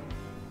on there.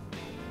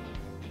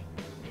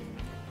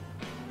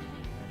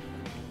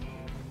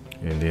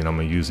 And then I'm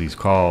going to use these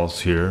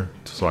cawls here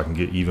so I can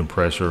get even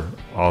pressure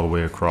all the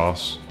way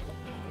across.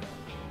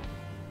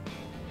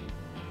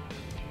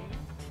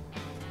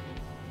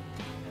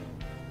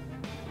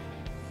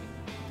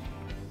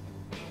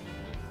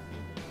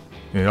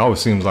 And it always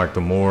seems like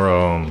the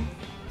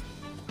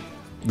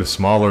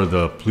smaller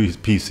the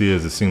piece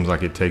is, it seems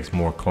like it takes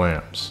more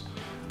clamps.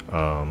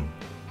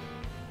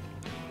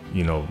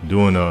 You know,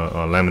 doing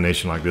a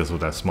lamination like this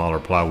with that smaller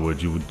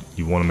plywood, you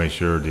want to make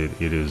sure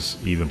that it is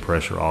even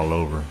pressure all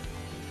over.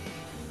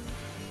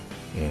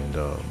 And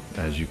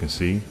as you can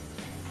see,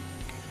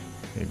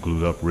 it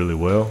glued up really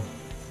well.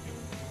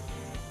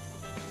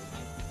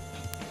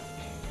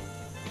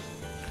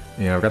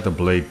 And I've got the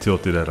blade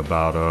tilted at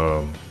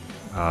about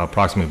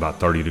approximately about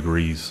 30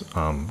 degrees.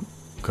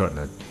 Cutting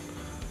a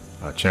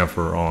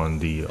chamfer on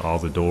all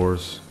the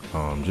doors,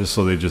 just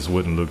so they just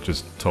wouldn't look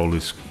just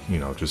totally, you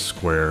know, just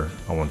square.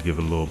 I want to give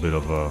it a little bit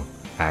of a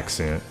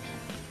accent.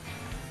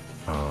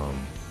 And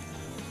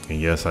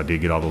yes, I did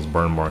get all those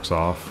burn marks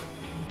off.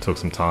 It took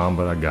some time,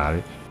 but I got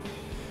it.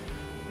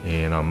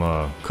 And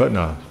I'm cutting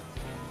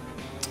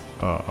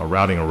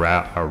routing a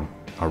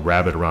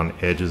rabbet around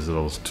the edges of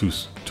those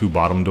two 2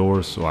 bottom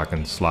doors so I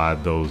can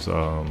slide those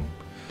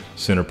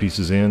center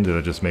pieces in that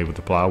I just made with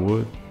the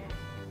plywood.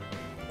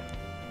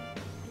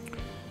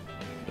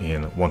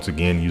 And once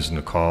again, using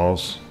the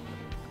cawls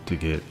to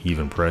get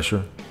even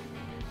pressure.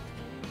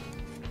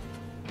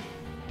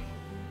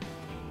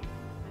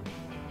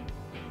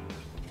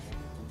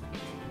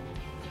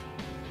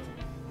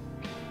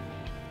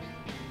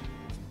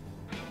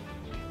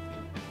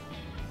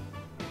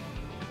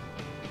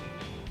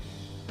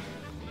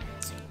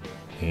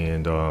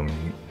 And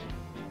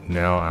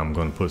now I'm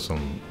going to put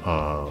some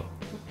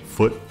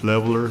foot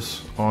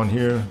levelers on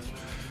here.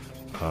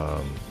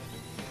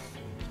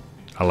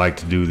 I like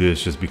to do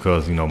this just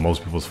because, you know,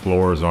 most people's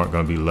floors aren't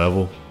going to be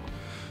level,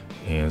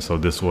 and so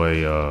this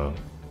way,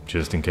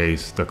 just in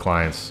case the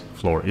client's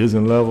floor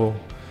isn't level,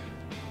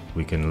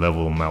 we can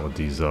level them out with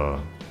these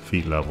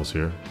feet levels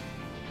here.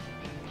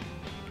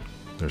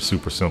 They're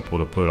super simple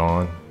to put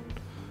on.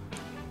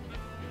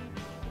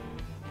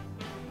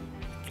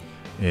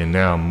 And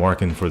now I'm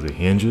marking for the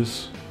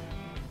hinges.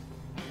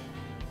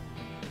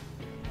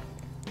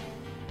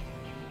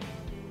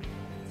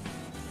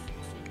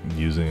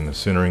 Using the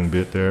centering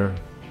bit there.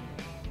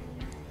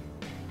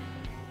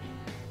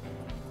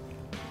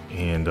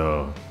 And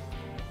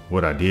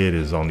what I did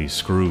is on these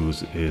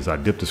screws is I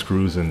dipped the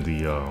screws in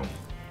the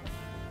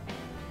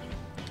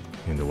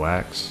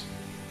wax,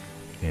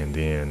 and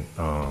then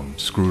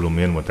screwed them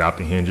in without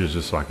the hinges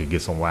just so I could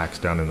get some wax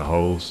down in the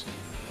holes.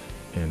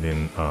 And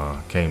then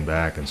came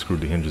back and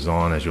screwed the hinges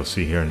on, as you'll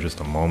see here in just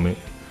a moment.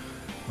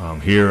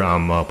 Here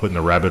I'm putting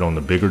the rabbet on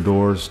the bigger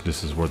doors.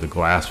 This is where the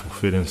glass will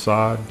fit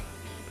inside.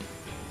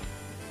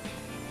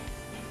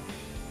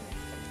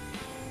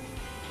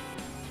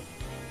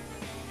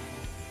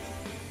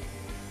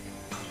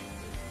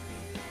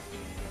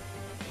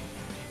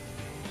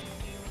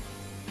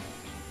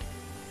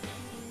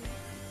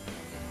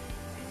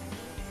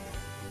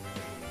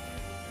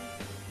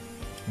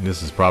 And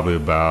this is probably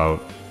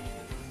about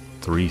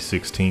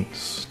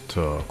 3/16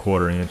 to a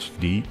 1/4 inch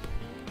deep.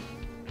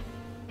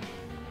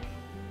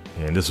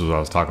 And this is what I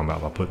was talking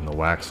about by putting the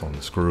wax on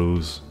the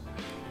screws.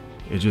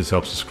 It just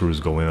helps the screws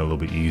go in a little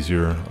bit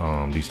easier.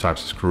 These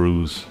types of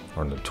screws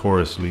are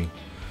notoriously,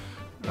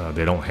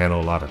 they don't handle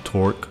a lot of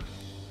torque.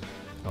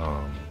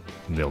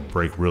 They'll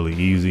break really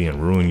easy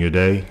and ruin your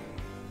day.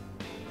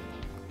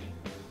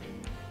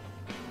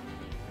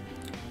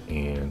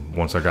 And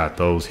once I got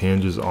those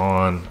hinges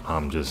on,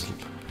 I'm just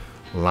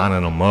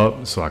lining them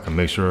up so I can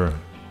make sure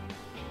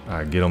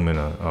I get them in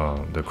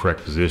the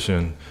correct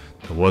position.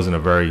 There wasn't a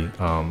very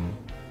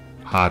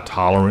high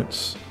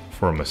tolerance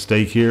for a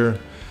mistake here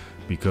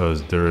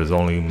because there is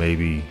only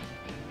maybe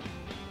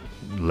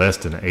less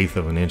than 1/8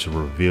 of an inch of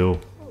reveal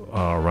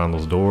around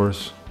those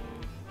doors.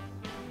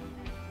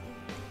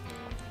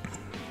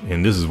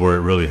 And this is where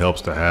it really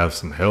helps to have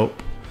some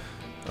help.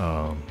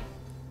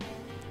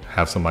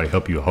 Have somebody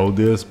help you hold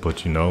this,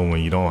 but you know, when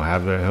you don't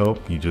have that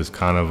help, you just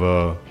kind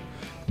of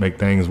make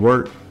things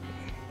work.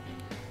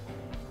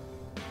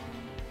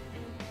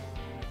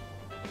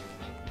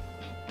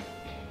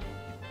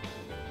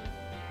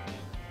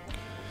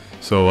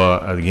 So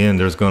again,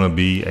 there's going to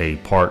be a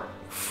part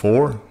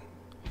 4,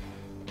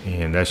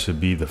 and that should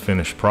be the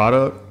finished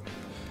product.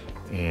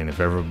 And if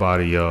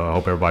everybody, I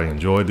hope everybody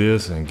enjoyed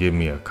this, and give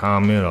me a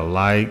comment, a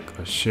like,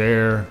 a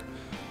share.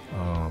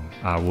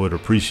 I would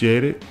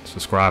appreciate it.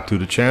 Subscribe to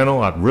the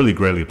channel. I'd really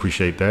greatly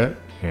appreciate that.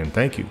 And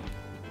thank you.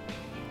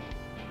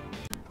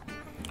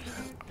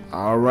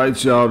 All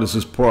right, y'all, this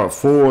is part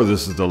 4.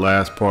 This is the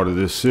last part of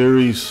this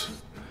series.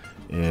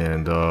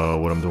 And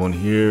what I'm doing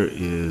here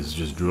is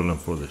just drilling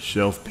for the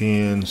shelf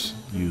pins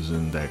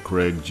using that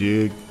Craig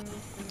jig.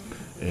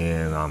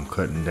 And I'm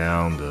cutting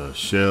down the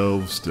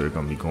shelves that are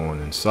going to be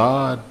going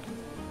inside.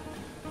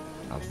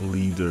 I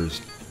believe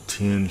there's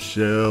 10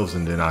 shelves,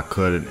 and then I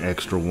cut an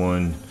extra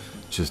one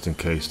just in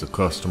case the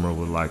customer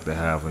would like to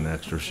have an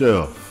extra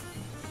shelf.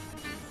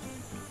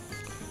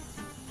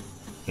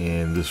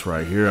 And this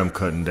right here, I'm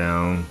cutting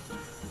down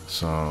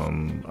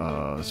some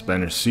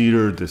Spanish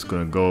cedar that's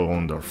going to go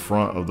on the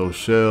front of those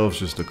shelves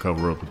just to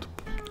cover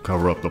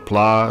up the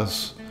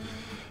plies.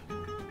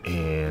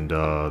 And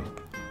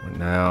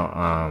now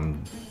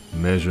I'm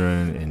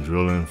measuring and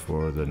drilling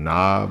for the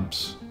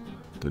knobs,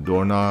 the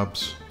door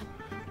knobs.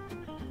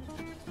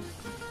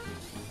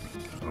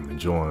 I'm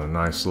enjoying a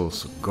nice little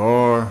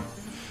cigar,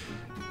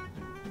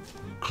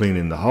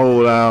 cleaning the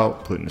hole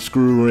out, putting the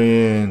screw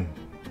in,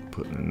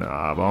 putting the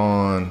knob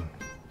on,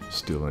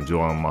 still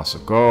enjoying my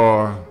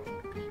cigar.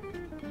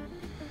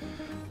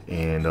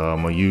 And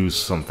I'm gonna use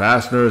some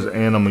fasteners,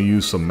 and I'm gonna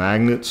use some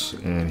magnets.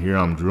 And here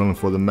I'm drilling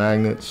for the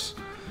magnets.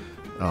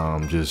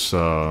 Just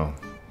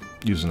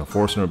using a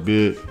Forstner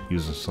bit,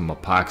 using some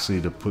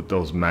epoxy to put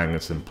those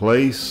magnets in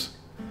place.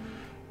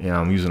 And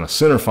I'm using a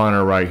center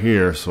finder right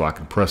here so I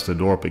can press the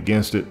door up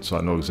against it so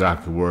I know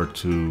exactly where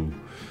to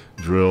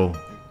drill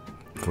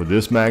for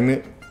this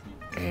magnet.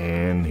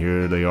 And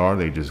here they are,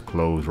 they just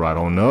close right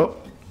on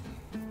up.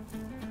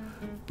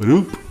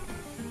 Boop.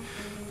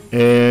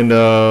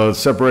 And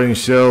separating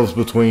shelves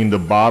between the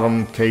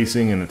bottom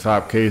casing and the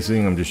top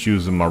casing, I'm just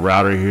using my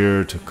router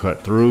here to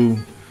cut through,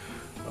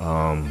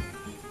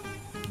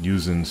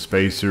 using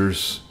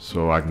spacers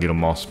so I can get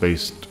them all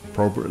spaced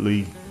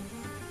appropriately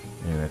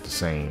and at the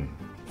same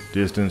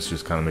distance,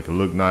 just kind of make it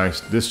look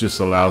nice. This just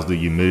allows the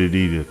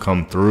humidity to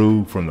come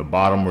through from the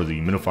bottom where the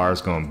humidifier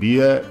is going to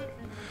be at.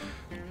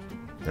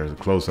 There's a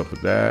close-up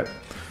of that.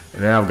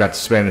 And now I've got the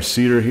Spanish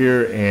cedar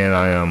here, and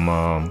I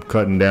am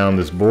cutting down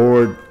this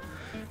board.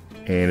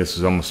 And this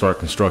is, I'm gonna start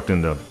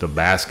constructing the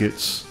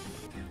baskets.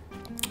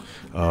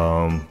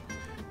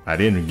 I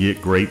didn't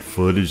get great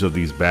footage of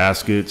these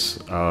baskets.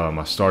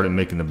 I started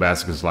making the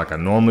baskets like I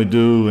normally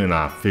do, and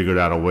I figured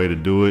out a way to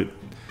do it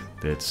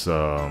that's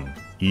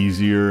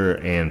easier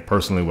and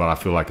personally what I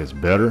feel like is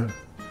better.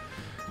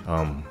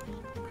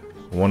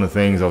 One of the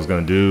things I was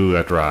gonna do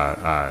after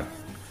I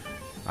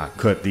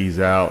cut these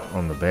out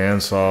on the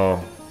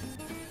bandsaw,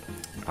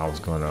 I was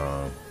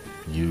gonna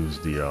use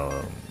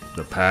the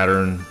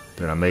pattern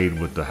that I made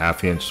with the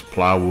 1/2 inch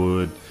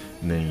plywood,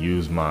 and then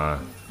use my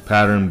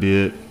pattern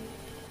bit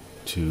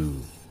to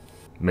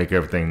make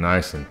everything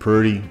nice and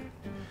pretty.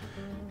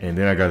 And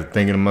then I got to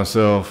thinking to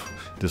myself,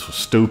 this was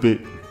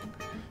stupid.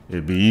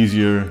 It'd be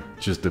easier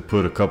just to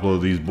put a couple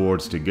of these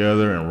boards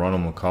together and run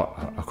them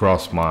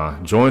across my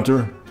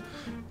jointer.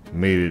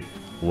 Made it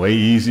way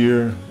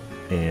easier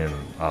and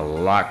a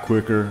lot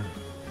quicker.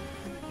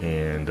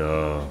 And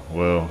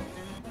well,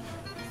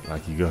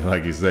 like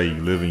you say,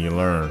 you live and you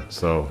learn.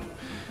 So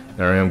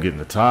there I am, getting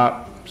the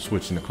top,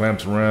 switching the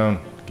clamps around,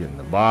 getting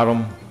the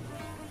bottom,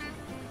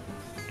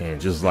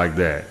 and just like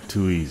that,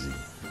 too easy.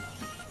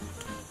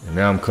 And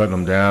now I'm cutting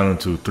them down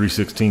into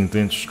 3/16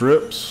 inch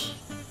strips.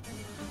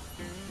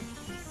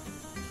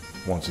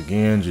 Once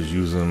again, just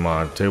using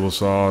my table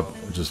saw,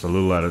 just a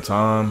little at a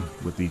time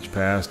with each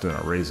pass, then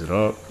I raise it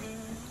up.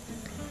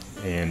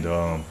 And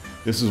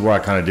this is where I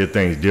kind of did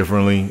things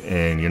differently,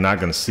 and you're not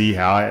gonna see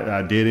how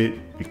I did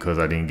it because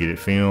I didn't get it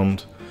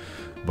filmed.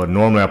 But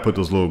normally I put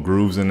those little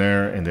grooves in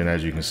there, and then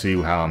as you can see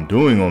how I'm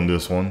doing on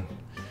this one,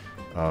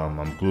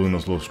 I'm gluing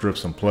those little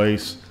strips in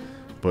place.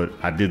 But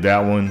I did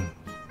that one,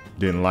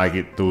 didn't like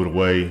it, threw it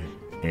away,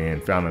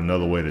 and found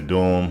another way to do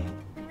them.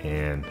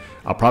 And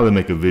I'll probably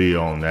make a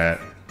video on that,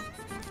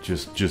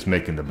 just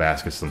making the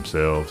baskets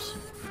themselves.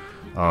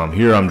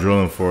 Here I'm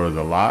drilling for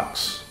the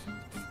locks.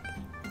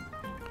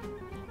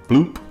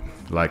 Bloop,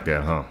 like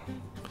that, huh?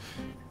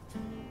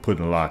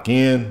 Putting the lock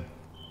in.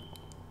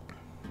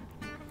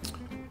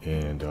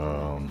 And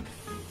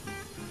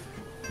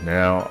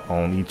now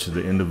on each of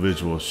the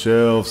individual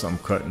shelves, I'm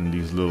cutting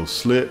these little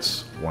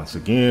slits. Once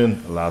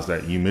again, allows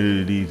that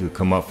humidity to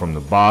come up from the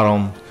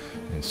bottom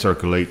and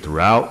circulate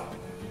throughout.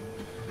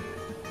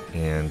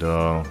 And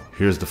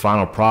here's the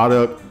final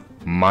product,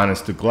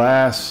 minus the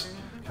glass.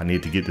 I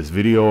need to get this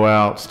video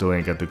out. Still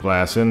ain't got the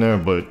glass in there,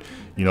 but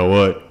you know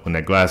what? When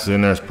that glass is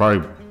in there, it's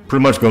probably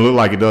pretty much gonna look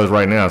like it does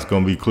right now. It's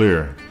gonna be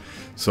clear.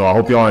 So I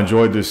hope y'all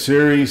enjoyed this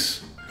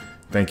series.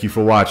 Thank you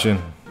for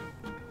watching.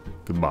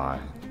 Goodbye.